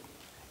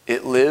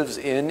 it lives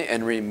in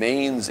and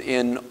remains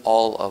in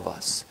all of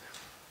us.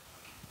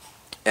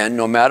 And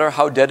no matter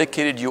how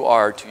dedicated you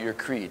are to your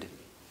creed,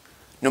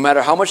 no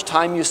matter how much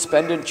time you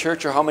spend in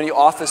church or how many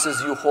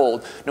offices you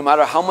hold, no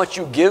matter how much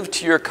you give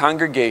to your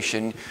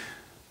congregation,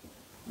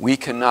 we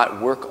cannot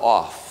work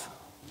off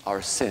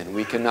our sin.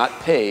 We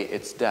cannot pay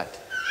its debt.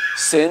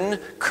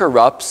 Sin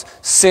corrupts,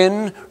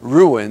 sin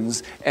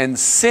ruins, and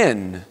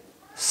sin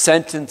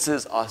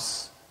sentences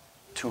us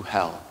to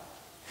hell.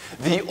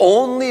 The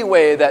only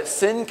way that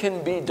sin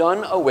can be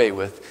done away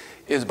with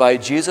is by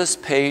Jesus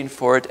paying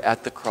for it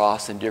at the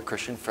cross. And dear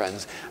Christian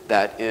friends,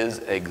 that is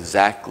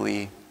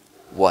exactly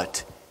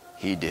what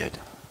he did.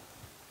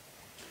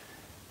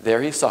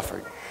 There he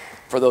suffered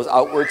for those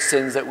outward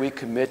sins that we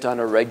commit on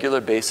a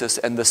regular basis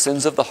and the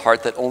sins of the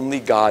heart that only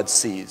God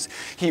sees.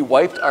 He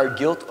wiped our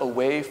guilt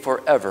away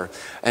forever.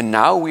 And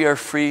now we are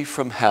free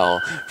from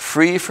hell,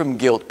 free from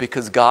guilt,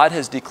 because God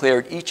has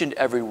declared each and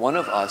every one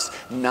of us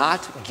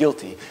not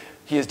guilty.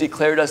 He has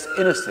declared us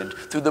innocent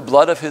through the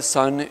blood of his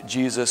Son,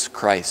 Jesus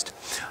Christ.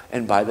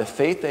 And by the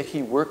faith that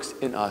he works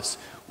in us,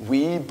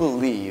 we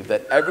believe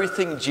that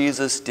everything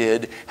Jesus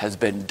did has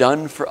been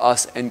done for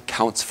us and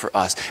counts for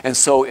us. And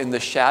so in the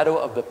shadow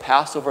of the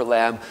Passover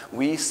lamb,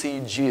 we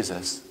see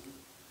Jesus,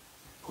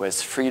 who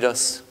has freed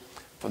us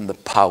from the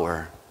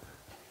power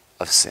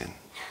of sin.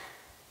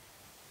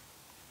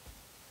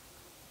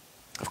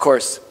 Of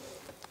course,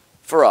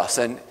 for us,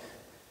 and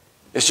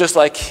it's just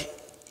like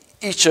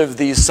each of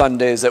these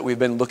Sundays that we've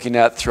been looking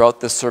at throughout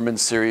this sermon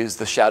series,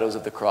 The Shadows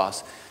of the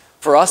Cross,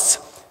 for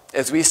us,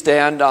 as we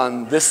stand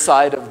on this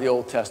side of the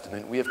Old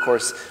Testament,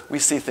 we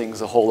see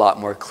things a whole lot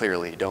more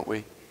clearly, don't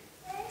we?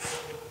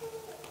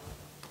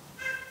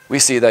 We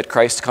see that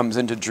Christ comes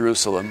into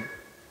Jerusalem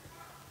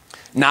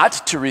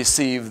not to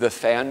receive the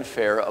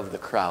fanfare of the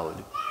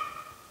crowd.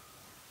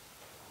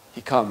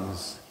 He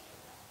comes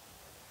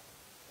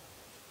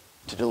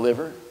to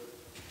deliver,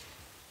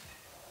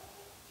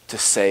 to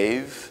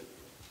save,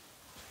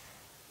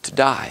 to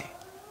die.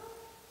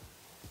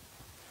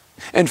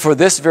 And for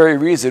this very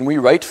reason, we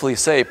rightfully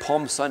say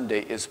Palm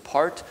Sunday is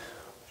part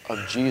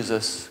of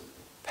Jesus'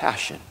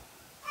 passion.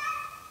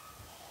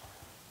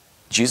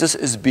 Jesus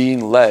is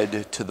being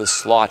led to the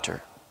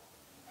slaughter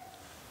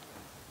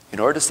in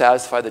order to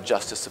satisfy the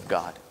justice of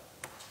God.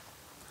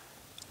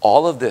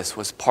 All of this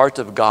was part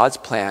of God's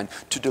plan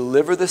to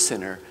deliver the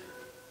sinner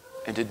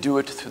and to do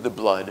it through the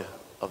blood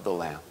of the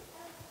Lamb.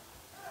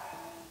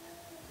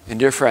 And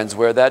dear friends,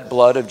 where that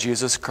blood of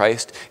Jesus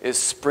Christ is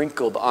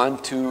sprinkled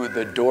onto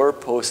the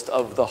doorpost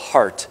of the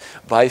heart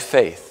by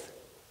faith,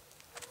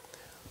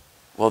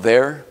 well,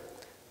 there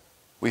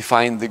we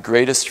find the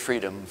greatest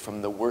freedom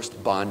from the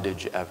worst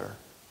bondage ever.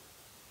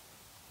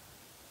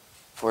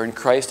 For in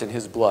Christ and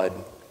his blood,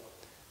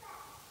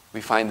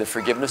 we find the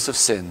forgiveness of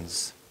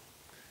sins,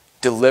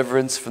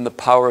 deliverance from the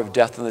power of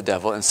death and the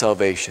devil, and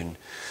salvation.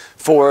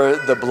 For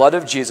the blood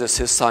of Jesus,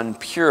 his Son,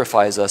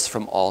 purifies us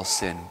from all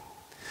sin.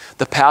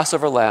 The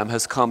Passover lamb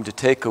has come to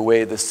take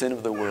away the sin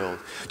of the world,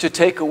 to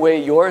take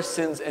away your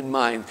sins and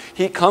mine.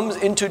 He comes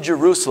into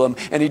Jerusalem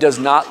and he does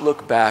not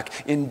look back.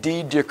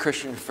 Indeed, dear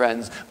Christian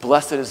friends,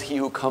 blessed is he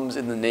who comes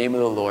in the name of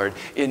the Lord.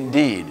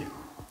 Indeed,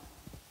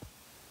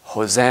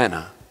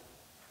 Hosanna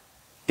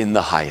in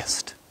the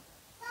highest.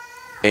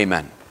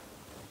 Amen.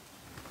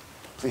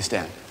 Please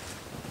stand.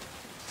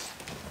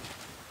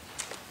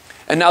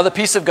 And now the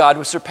peace of God,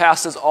 which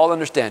surpasses all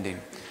understanding,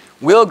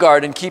 will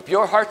guard and keep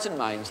your hearts and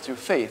minds through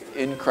faith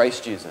in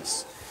Christ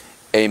Jesus.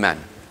 Amen.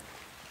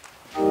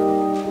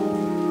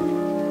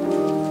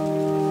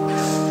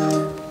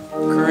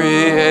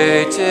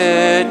 Create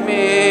in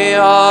me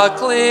a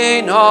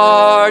clean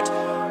heart,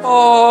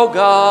 O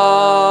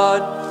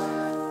God,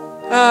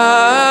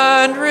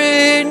 and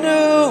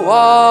renew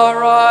a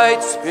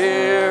right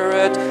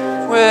spirit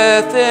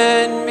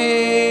within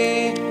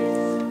me.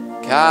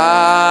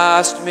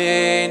 Cast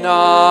me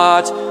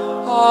not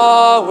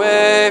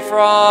away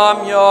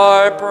from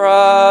your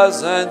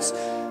presence,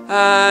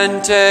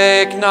 and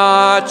take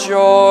not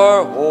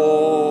your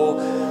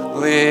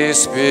Holy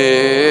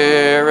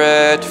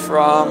Spirit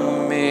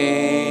from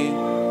me.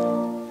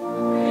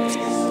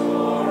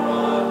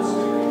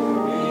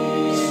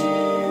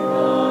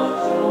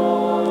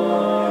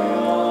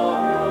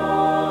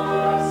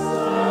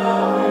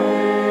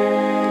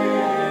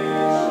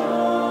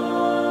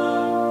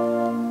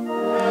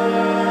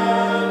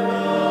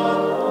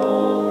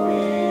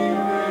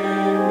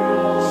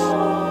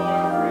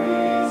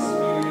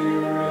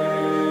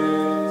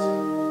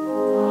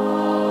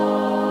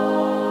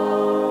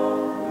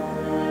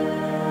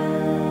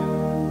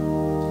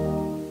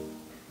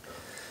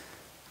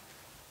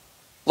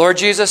 Lord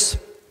Jesus,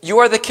 you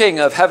are the King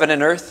of heaven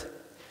and earth.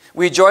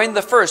 We join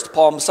the first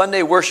Palm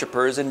Sunday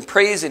worshipers in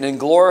praising and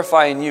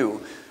glorifying you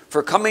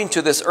for coming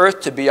to this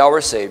earth to be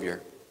our Savior.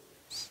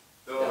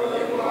 Though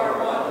you are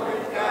one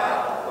with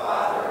God,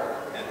 Father,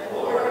 and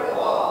Lord of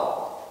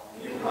all,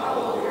 you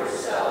humbled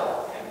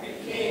yourself and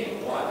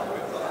became one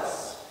with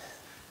us.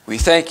 We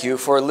thank you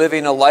for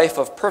living a life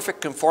of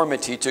perfect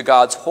conformity to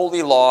God's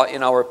holy law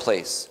in our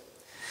place.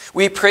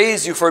 We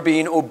praise you for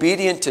being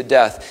obedient to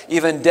death,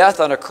 even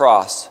death on a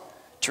cross,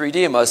 to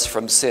redeem us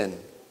from sin.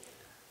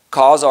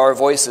 Cause our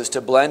voices to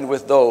blend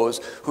with those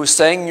who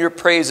sang your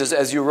praises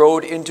as you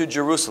rode into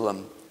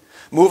Jerusalem.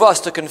 Move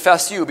us to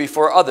confess you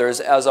before others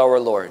as our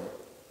Lord.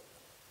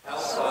 Help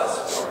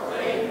us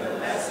proclaim the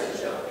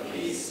message of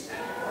peace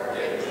and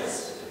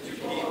forgiveness to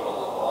people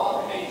of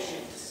all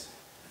nations.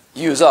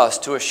 Use us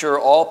to assure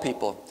all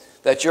people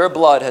that your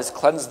blood has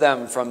cleansed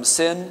them from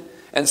sin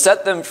and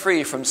set them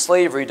free from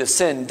slavery to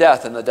sin,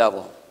 death, and the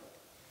devil.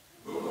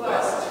 Move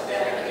us to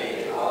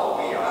dedicate all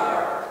we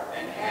are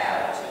and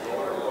have to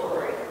your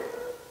glory.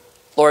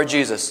 Lord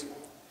Jesus,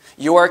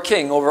 you are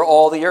King over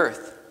all the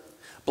earth.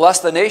 Bless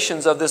the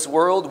nations of this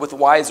world with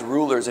wise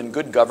rulers and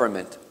good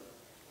government.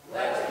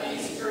 Let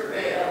peace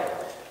prevail.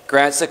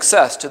 Grant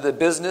success to the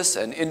business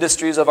and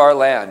industries of our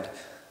land,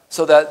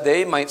 so that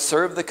they might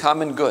serve the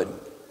common good.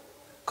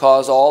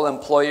 Cause all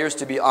employers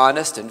to be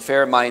honest and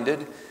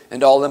fair-minded,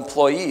 and all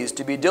employees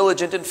to be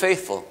diligent and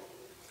faithful.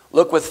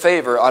 Look with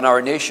favor on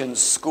our nation's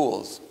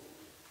schools.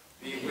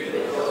 Be with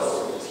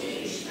those who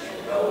teach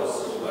and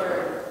those who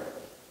learn.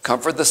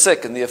 Comfort the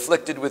sick and the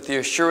afflicted with the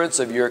assurance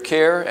of your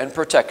care and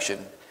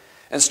protection,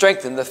 and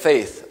strengthen the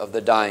faith of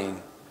the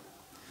dying.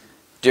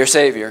 Dear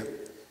Savior,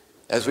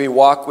 as we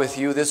walk with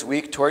you this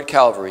week toward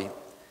Calvary,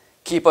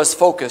 keep us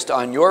focused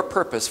on your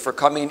purpose for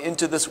coming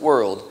into this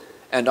world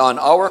and on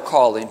our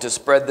calling to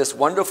spread this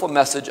wonderful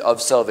message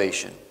of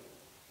salvation.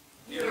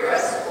 Hear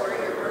us for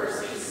your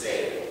mercy's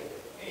sake.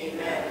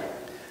 Amen.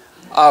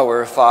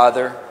 Our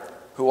Father,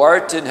 who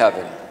art in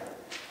heaven,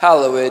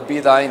 hallowed be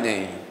thy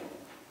name.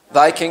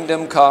 Thy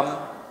kingdom come,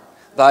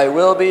 thy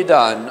will be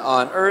done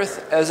on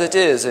earth as it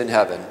is in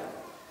heaven.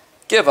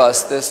 Give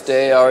us this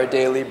day our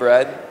daily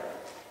bread,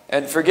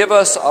 and forgive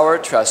us our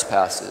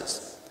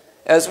trespasses,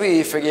 as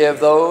we forgive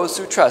those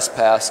who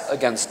trespass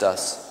against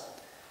us.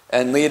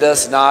 And lead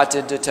us not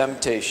into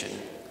temptation,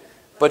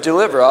 but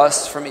deliver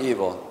us from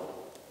evil.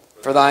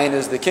 For thine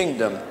is the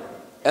kingdom,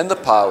 and the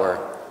power,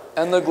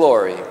 and the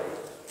glory,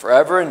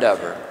 forever and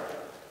ever.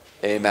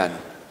 Amen.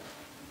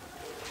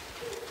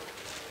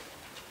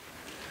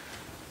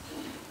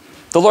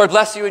 The Lord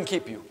bless you and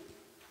keep you.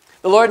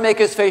 The Lord make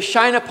his face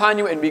shine upon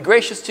you and be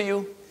gracious to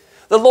you.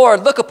 The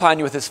Lord look upon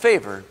you with his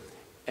favor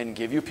and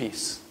give you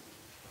peace.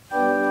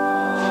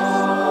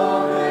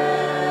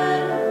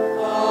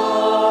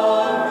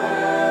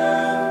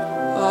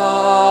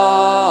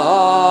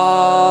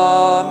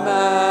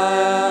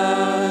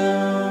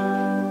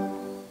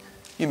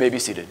 You may be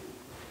seated.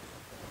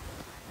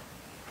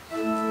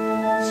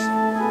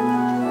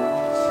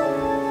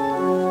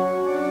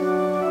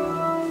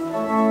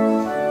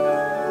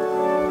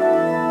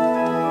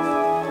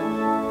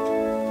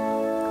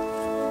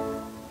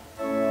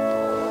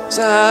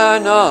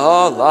 Hosanna,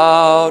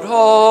 loud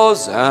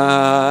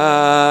Hosanna,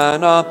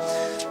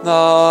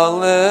 the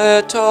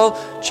little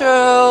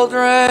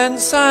children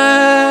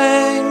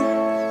sang.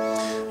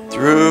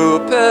 Through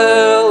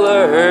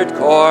pillared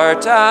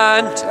court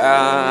and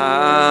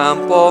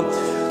temple,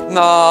 the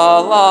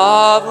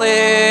lovely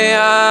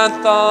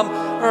anthem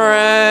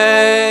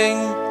rang.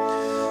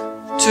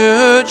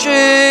 To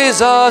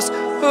Jesus,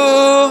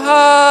 who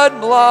had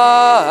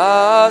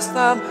blessed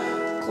them,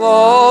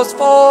 close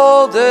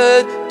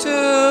folded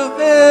to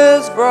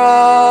his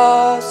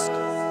breast,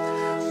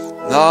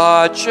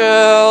 the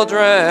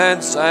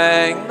children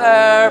sang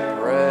their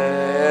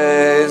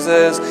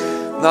praises,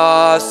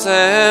 the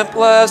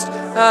simplest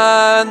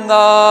and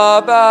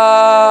the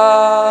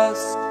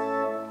best.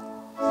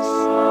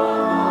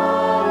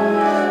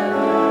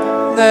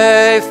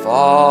 They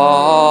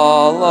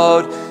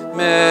followed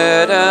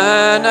mid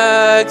an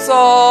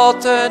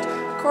exultant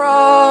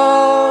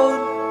crowd,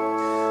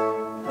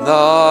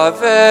 the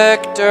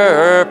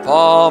victor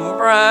palm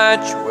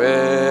branch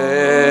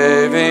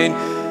waving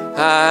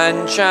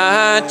and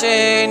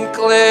chanting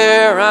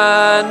clear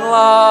and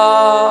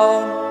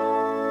loud.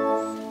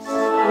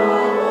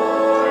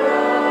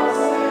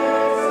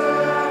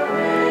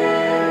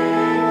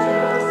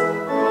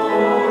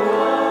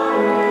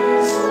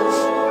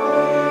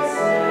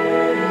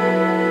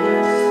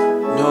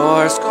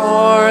 Nor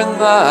scorn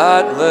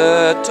that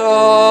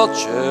little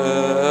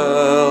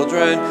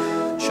children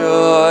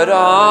should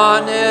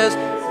on his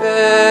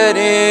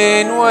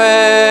bidding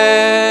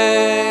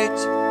wait.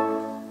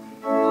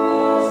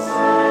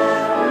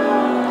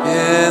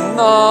 In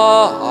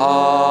the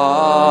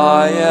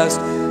highest,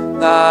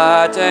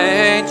 that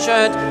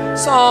ancient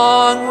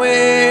song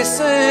we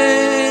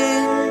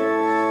sing,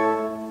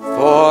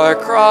 for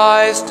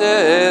Christ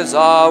is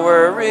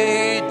our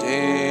Redeemer,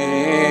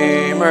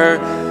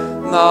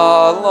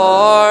 the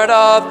Lord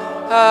of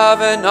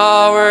heaven in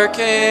our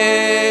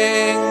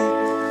King.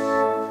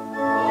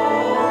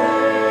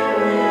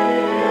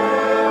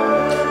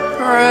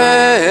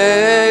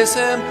 Praise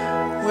him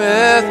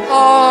with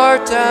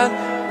heart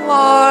and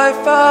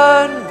life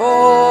and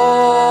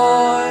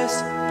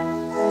voice.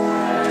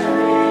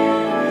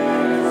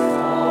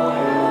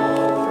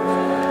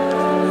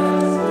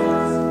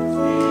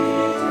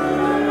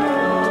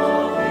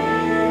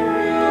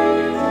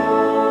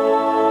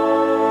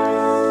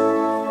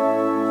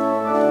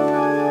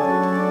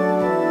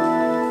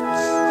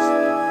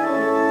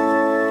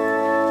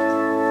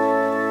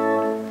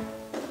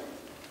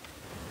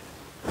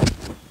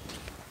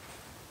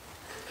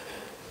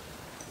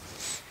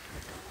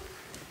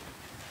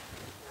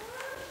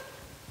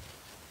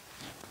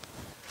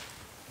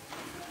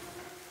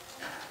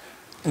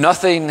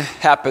 Nothing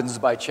happens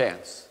by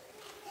chance.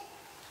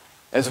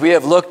 As we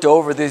have looked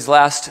over these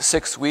last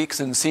 6 weeks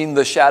and seen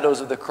the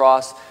shadows of the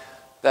cross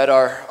that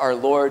our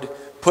Lord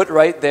put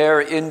right there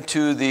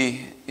into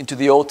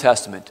the Old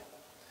Testament,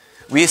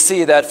 we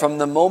see that from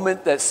the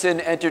moment that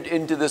sin entered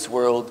into this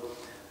world,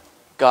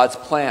 God's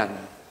plan,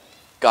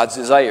 God's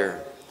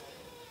desire,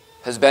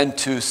 has been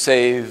to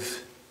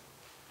save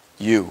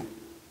you.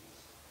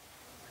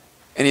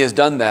 And he has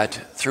done that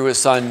through his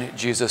Son,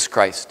 Jesus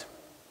Christ,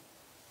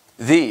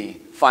 the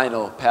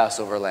final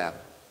Passover lamb.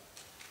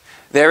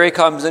 There he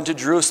comes into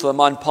Jerusalem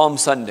on Palm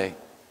Sunday,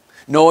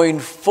 knowing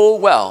full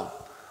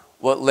well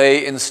what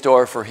lay in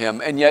store for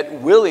him, and yet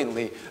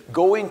willingly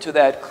going to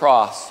that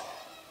cross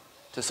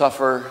to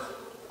suffer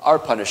our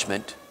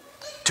punishment,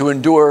 to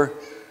endure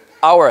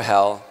our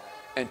hell,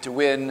 and to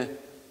win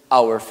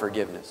our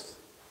forgiveness.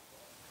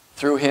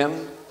 Through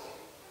him,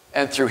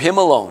 and through him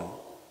alone,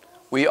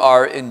 we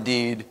are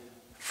indeed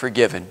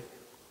forgiven.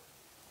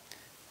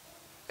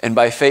 And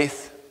by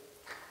faith,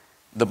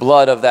 the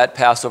blood of that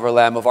Passover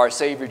lamb of our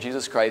Savior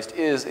Jesus Christ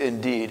is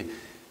indeed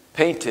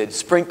painted,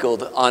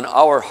 sprinkled on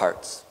our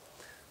hearts,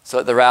 so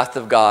that the wrath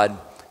of God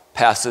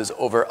passes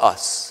over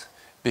us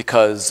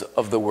because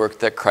of the work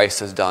that Christ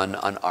has done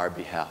on our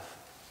behalf.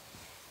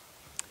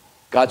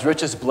 God's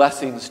richest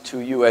blessings to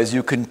you as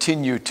you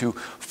continue to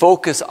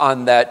focus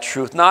on that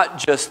truth, not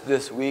just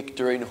this week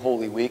during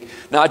Holy Week,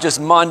 not just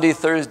Monday,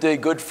 Thursday,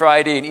 Good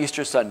Friday, and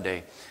Easter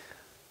Sunday,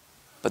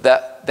 but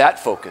that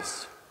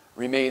focus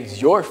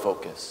remains your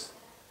focus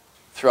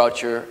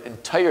throughout your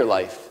entire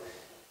life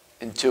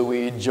until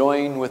we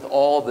join with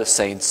all the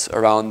saints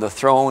around the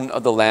throne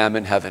of the Lamb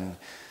in heaven,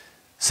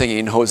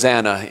 singing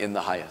Hosanna in the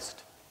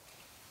highest.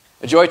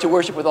 A joy to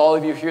worship with all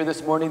of you here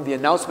this morning. The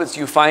announcements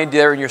you find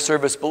there in your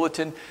service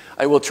bulletin,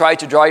 I will try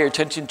to draw your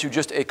attention to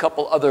just a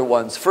couple other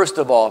ones. First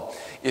of all,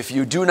 if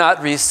you do not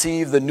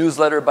receive the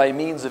newsletter by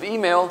means of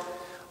email,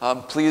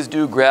 please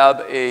do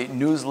grab a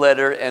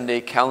newsletter and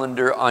a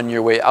calendar on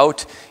your way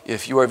out.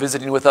 If you are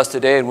visiting with us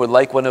today and would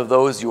like one of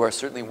those, you are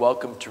certainly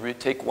welcome to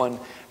take one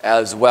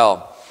as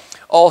well.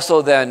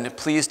 Also then,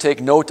 please take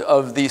note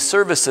of the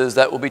services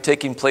that will be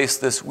taking place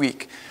this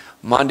week.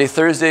 This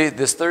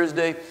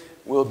Thursday,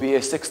 will be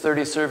a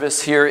 6:30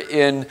 service here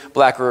in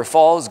Black River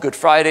Falls. Good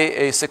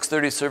Friday, a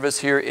 6:30 service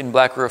here in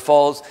Black River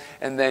Falls.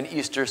 And then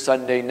Easter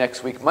Sunday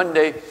next week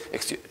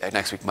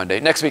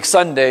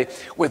Sunday,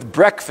 with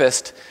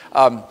breakfast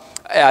after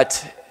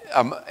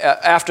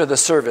the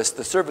service.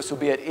 The service will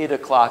be at 8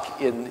 o'clock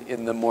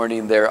in the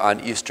morning there on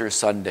Easter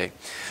Sunday.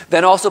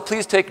 Then also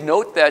please take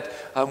note that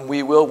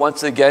we will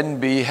once again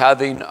be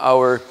having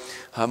our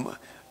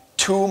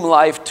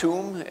live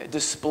tomb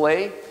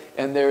display,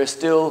 and there is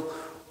still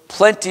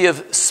plenty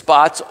of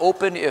spots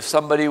open if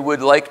somebody would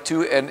like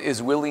to and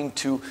is willing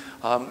to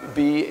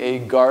be a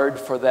guard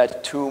for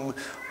that tomb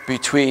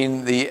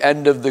between the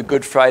end of the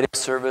Good Friday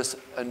service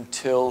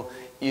until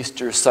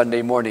Easter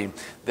Sunday morning.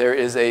 There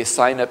is a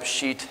sign-up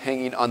sheet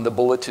hanging on the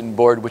bulletin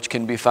board which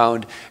can be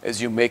found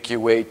as you make your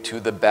way to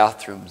the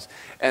bathrooms.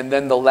 And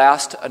then the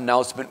last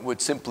announcement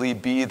would simply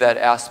be that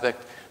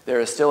aspect.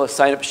 There is still a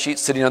sign-up sheet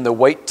sitting on the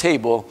white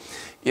table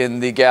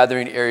in the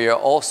gathering area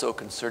also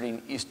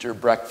concerning Easter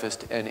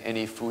breakfast and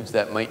any foods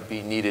that might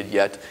be needed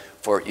yet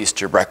for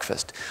Easter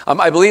breakfast.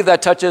 I believe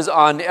that touches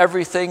on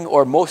everything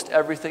or most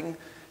everything.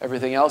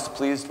 Everything else,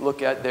 please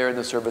look at there in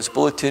the service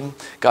bulletin.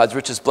 God's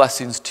richest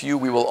blessings to you.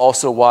 We will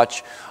also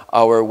watch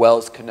our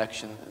Wells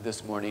Connection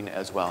this morning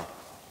as well.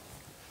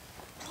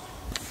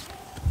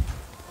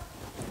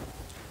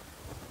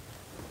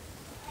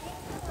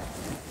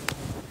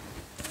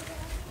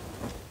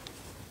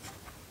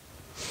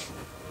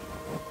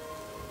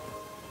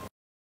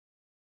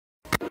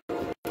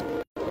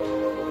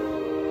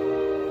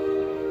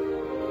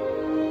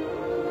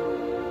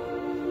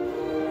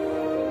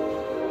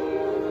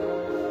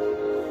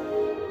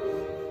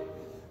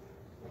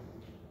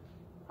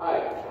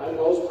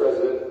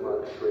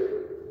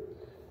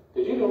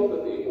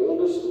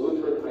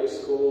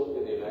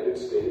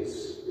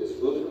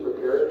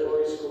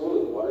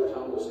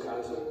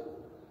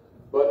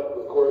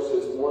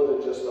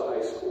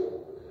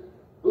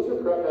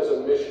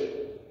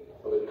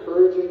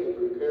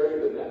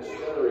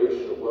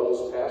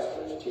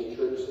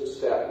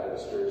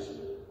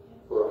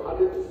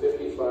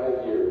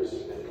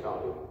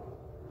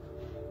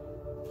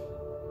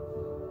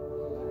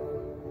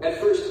 At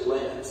first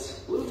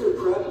glance, Luther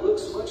Prep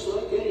looks much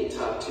like any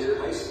top-tier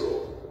high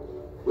school,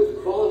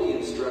 with quality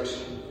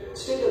instruction,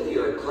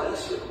 state-of-the-art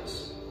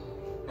classrooms,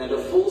 and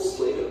a full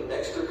slate of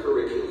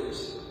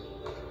extracurriculars.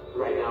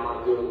 Right now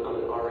I'm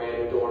in RA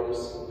in the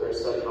dorms. They're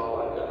studying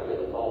all. I'm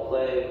in the fall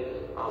play.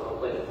 I'm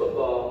playing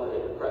football.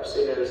 I'm in the prep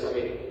singers. I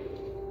mean,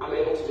 I'm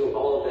able to do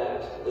all of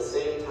that at the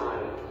same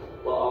time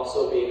while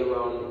also being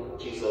around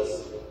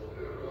Jesus.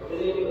 In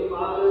the name of the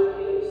Father,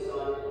 and of the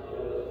Son,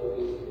 and of the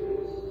Holy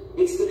Spirit.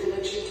 It's the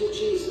connection to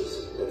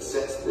Jesus that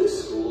sets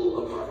this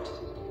school apart.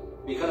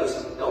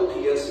 Because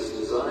LPS is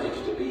designed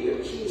to be a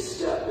key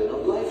step in a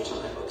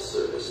lifetime of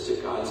service to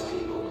God's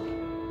people.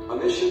 A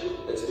mission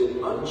that's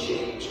been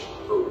unchanged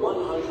for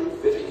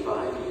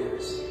 155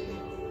 years.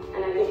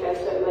 And I think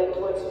that's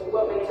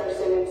what makes our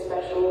synod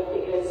special,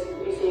 because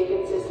you see a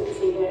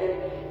consistency there,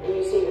 and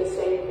you see the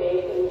same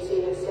faith, and you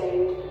see the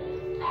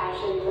same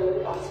passion for the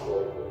gospel.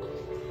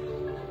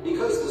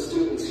 Because the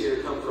students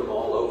here come from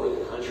all over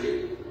the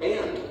country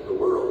and the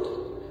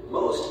world,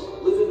 most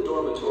live in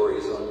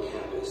dormitories on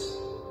campus.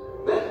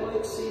 That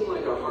might seem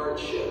like a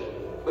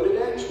hardship, but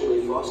it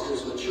actually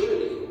fosters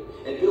maturity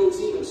and builds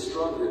even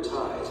stronger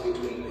ties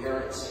between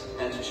parents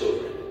and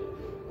children.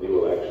 You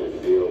will actually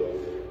feel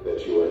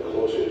that you are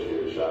closer to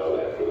your child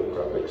after the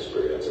prep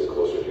experience and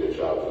closer to your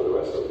child for the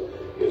rest of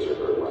his or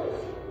her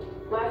life.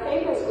 My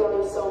faith has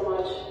grown so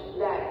much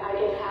that I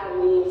can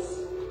have these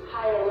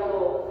higher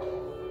level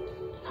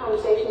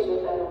conversations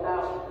with them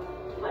about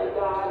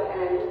God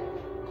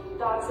and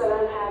thoughts that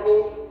I'm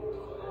having.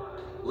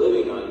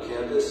 Living on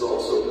campus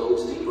also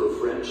builds deeper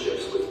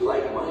friendships with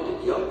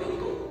like-minded young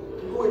people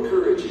who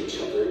encourage each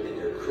other in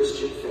their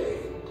Christian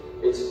faith.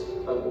 It's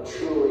a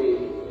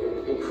truly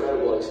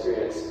incredible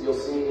experience. You'll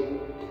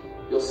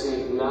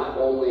see not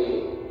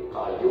only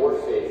your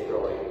faith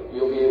growing,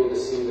 you'll be able to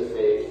see the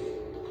faith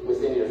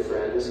within your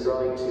friends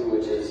growing too,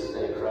 which is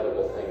an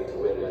incredible thing to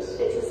witness.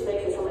 It just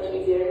makes it so much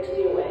easier to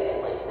be away,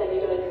 and then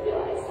you don't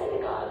realize,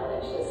 thank God,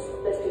 that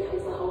this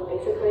becomes the home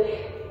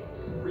basically.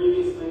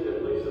 Previously,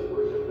 the place of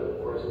worship that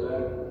forced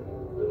back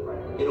the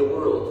primary. In a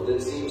world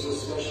that seems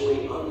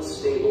especially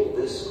unstable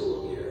this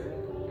school year,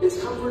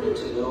 it's comforting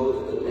to know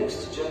that the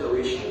next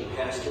generation of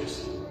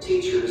pastors,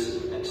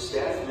 teachers, and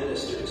staff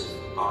ministers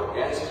are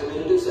as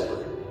committed as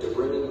ever to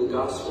bringing the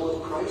gospel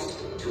of Christ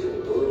to a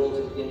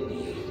world in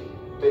need.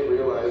 They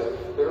realize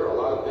there are a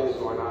lot of things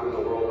going on in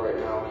the world right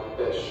now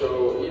that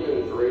show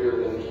even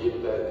greater the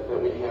need that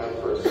we have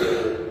for a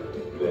Savior.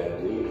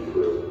 That need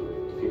for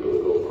people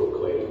to go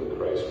proclaim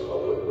Christ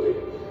publicly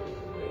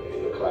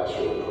in the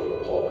classroom, on the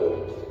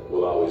pulpit,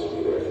 will always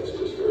be there. It's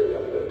just very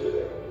evident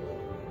today.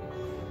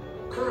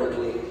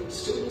 Currently,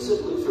 students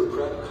at Luther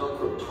Prep come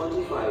from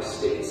 25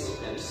 states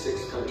and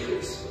 6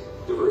 countries.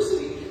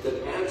 Diversity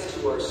that adds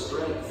to our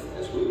strength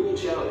as we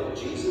reach out in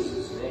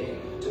Jesus' name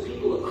to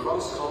people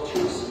across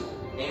cultures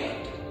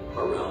and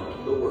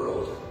around the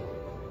world.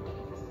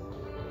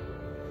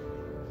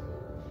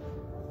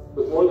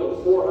 With more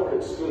than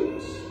 400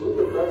 students,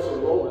 Luther Prep's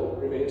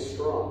enrollment remains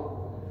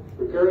strong,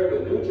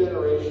 preparing a new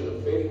generation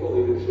of faithful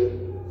leadership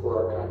for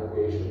our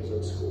congregations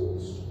and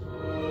schools.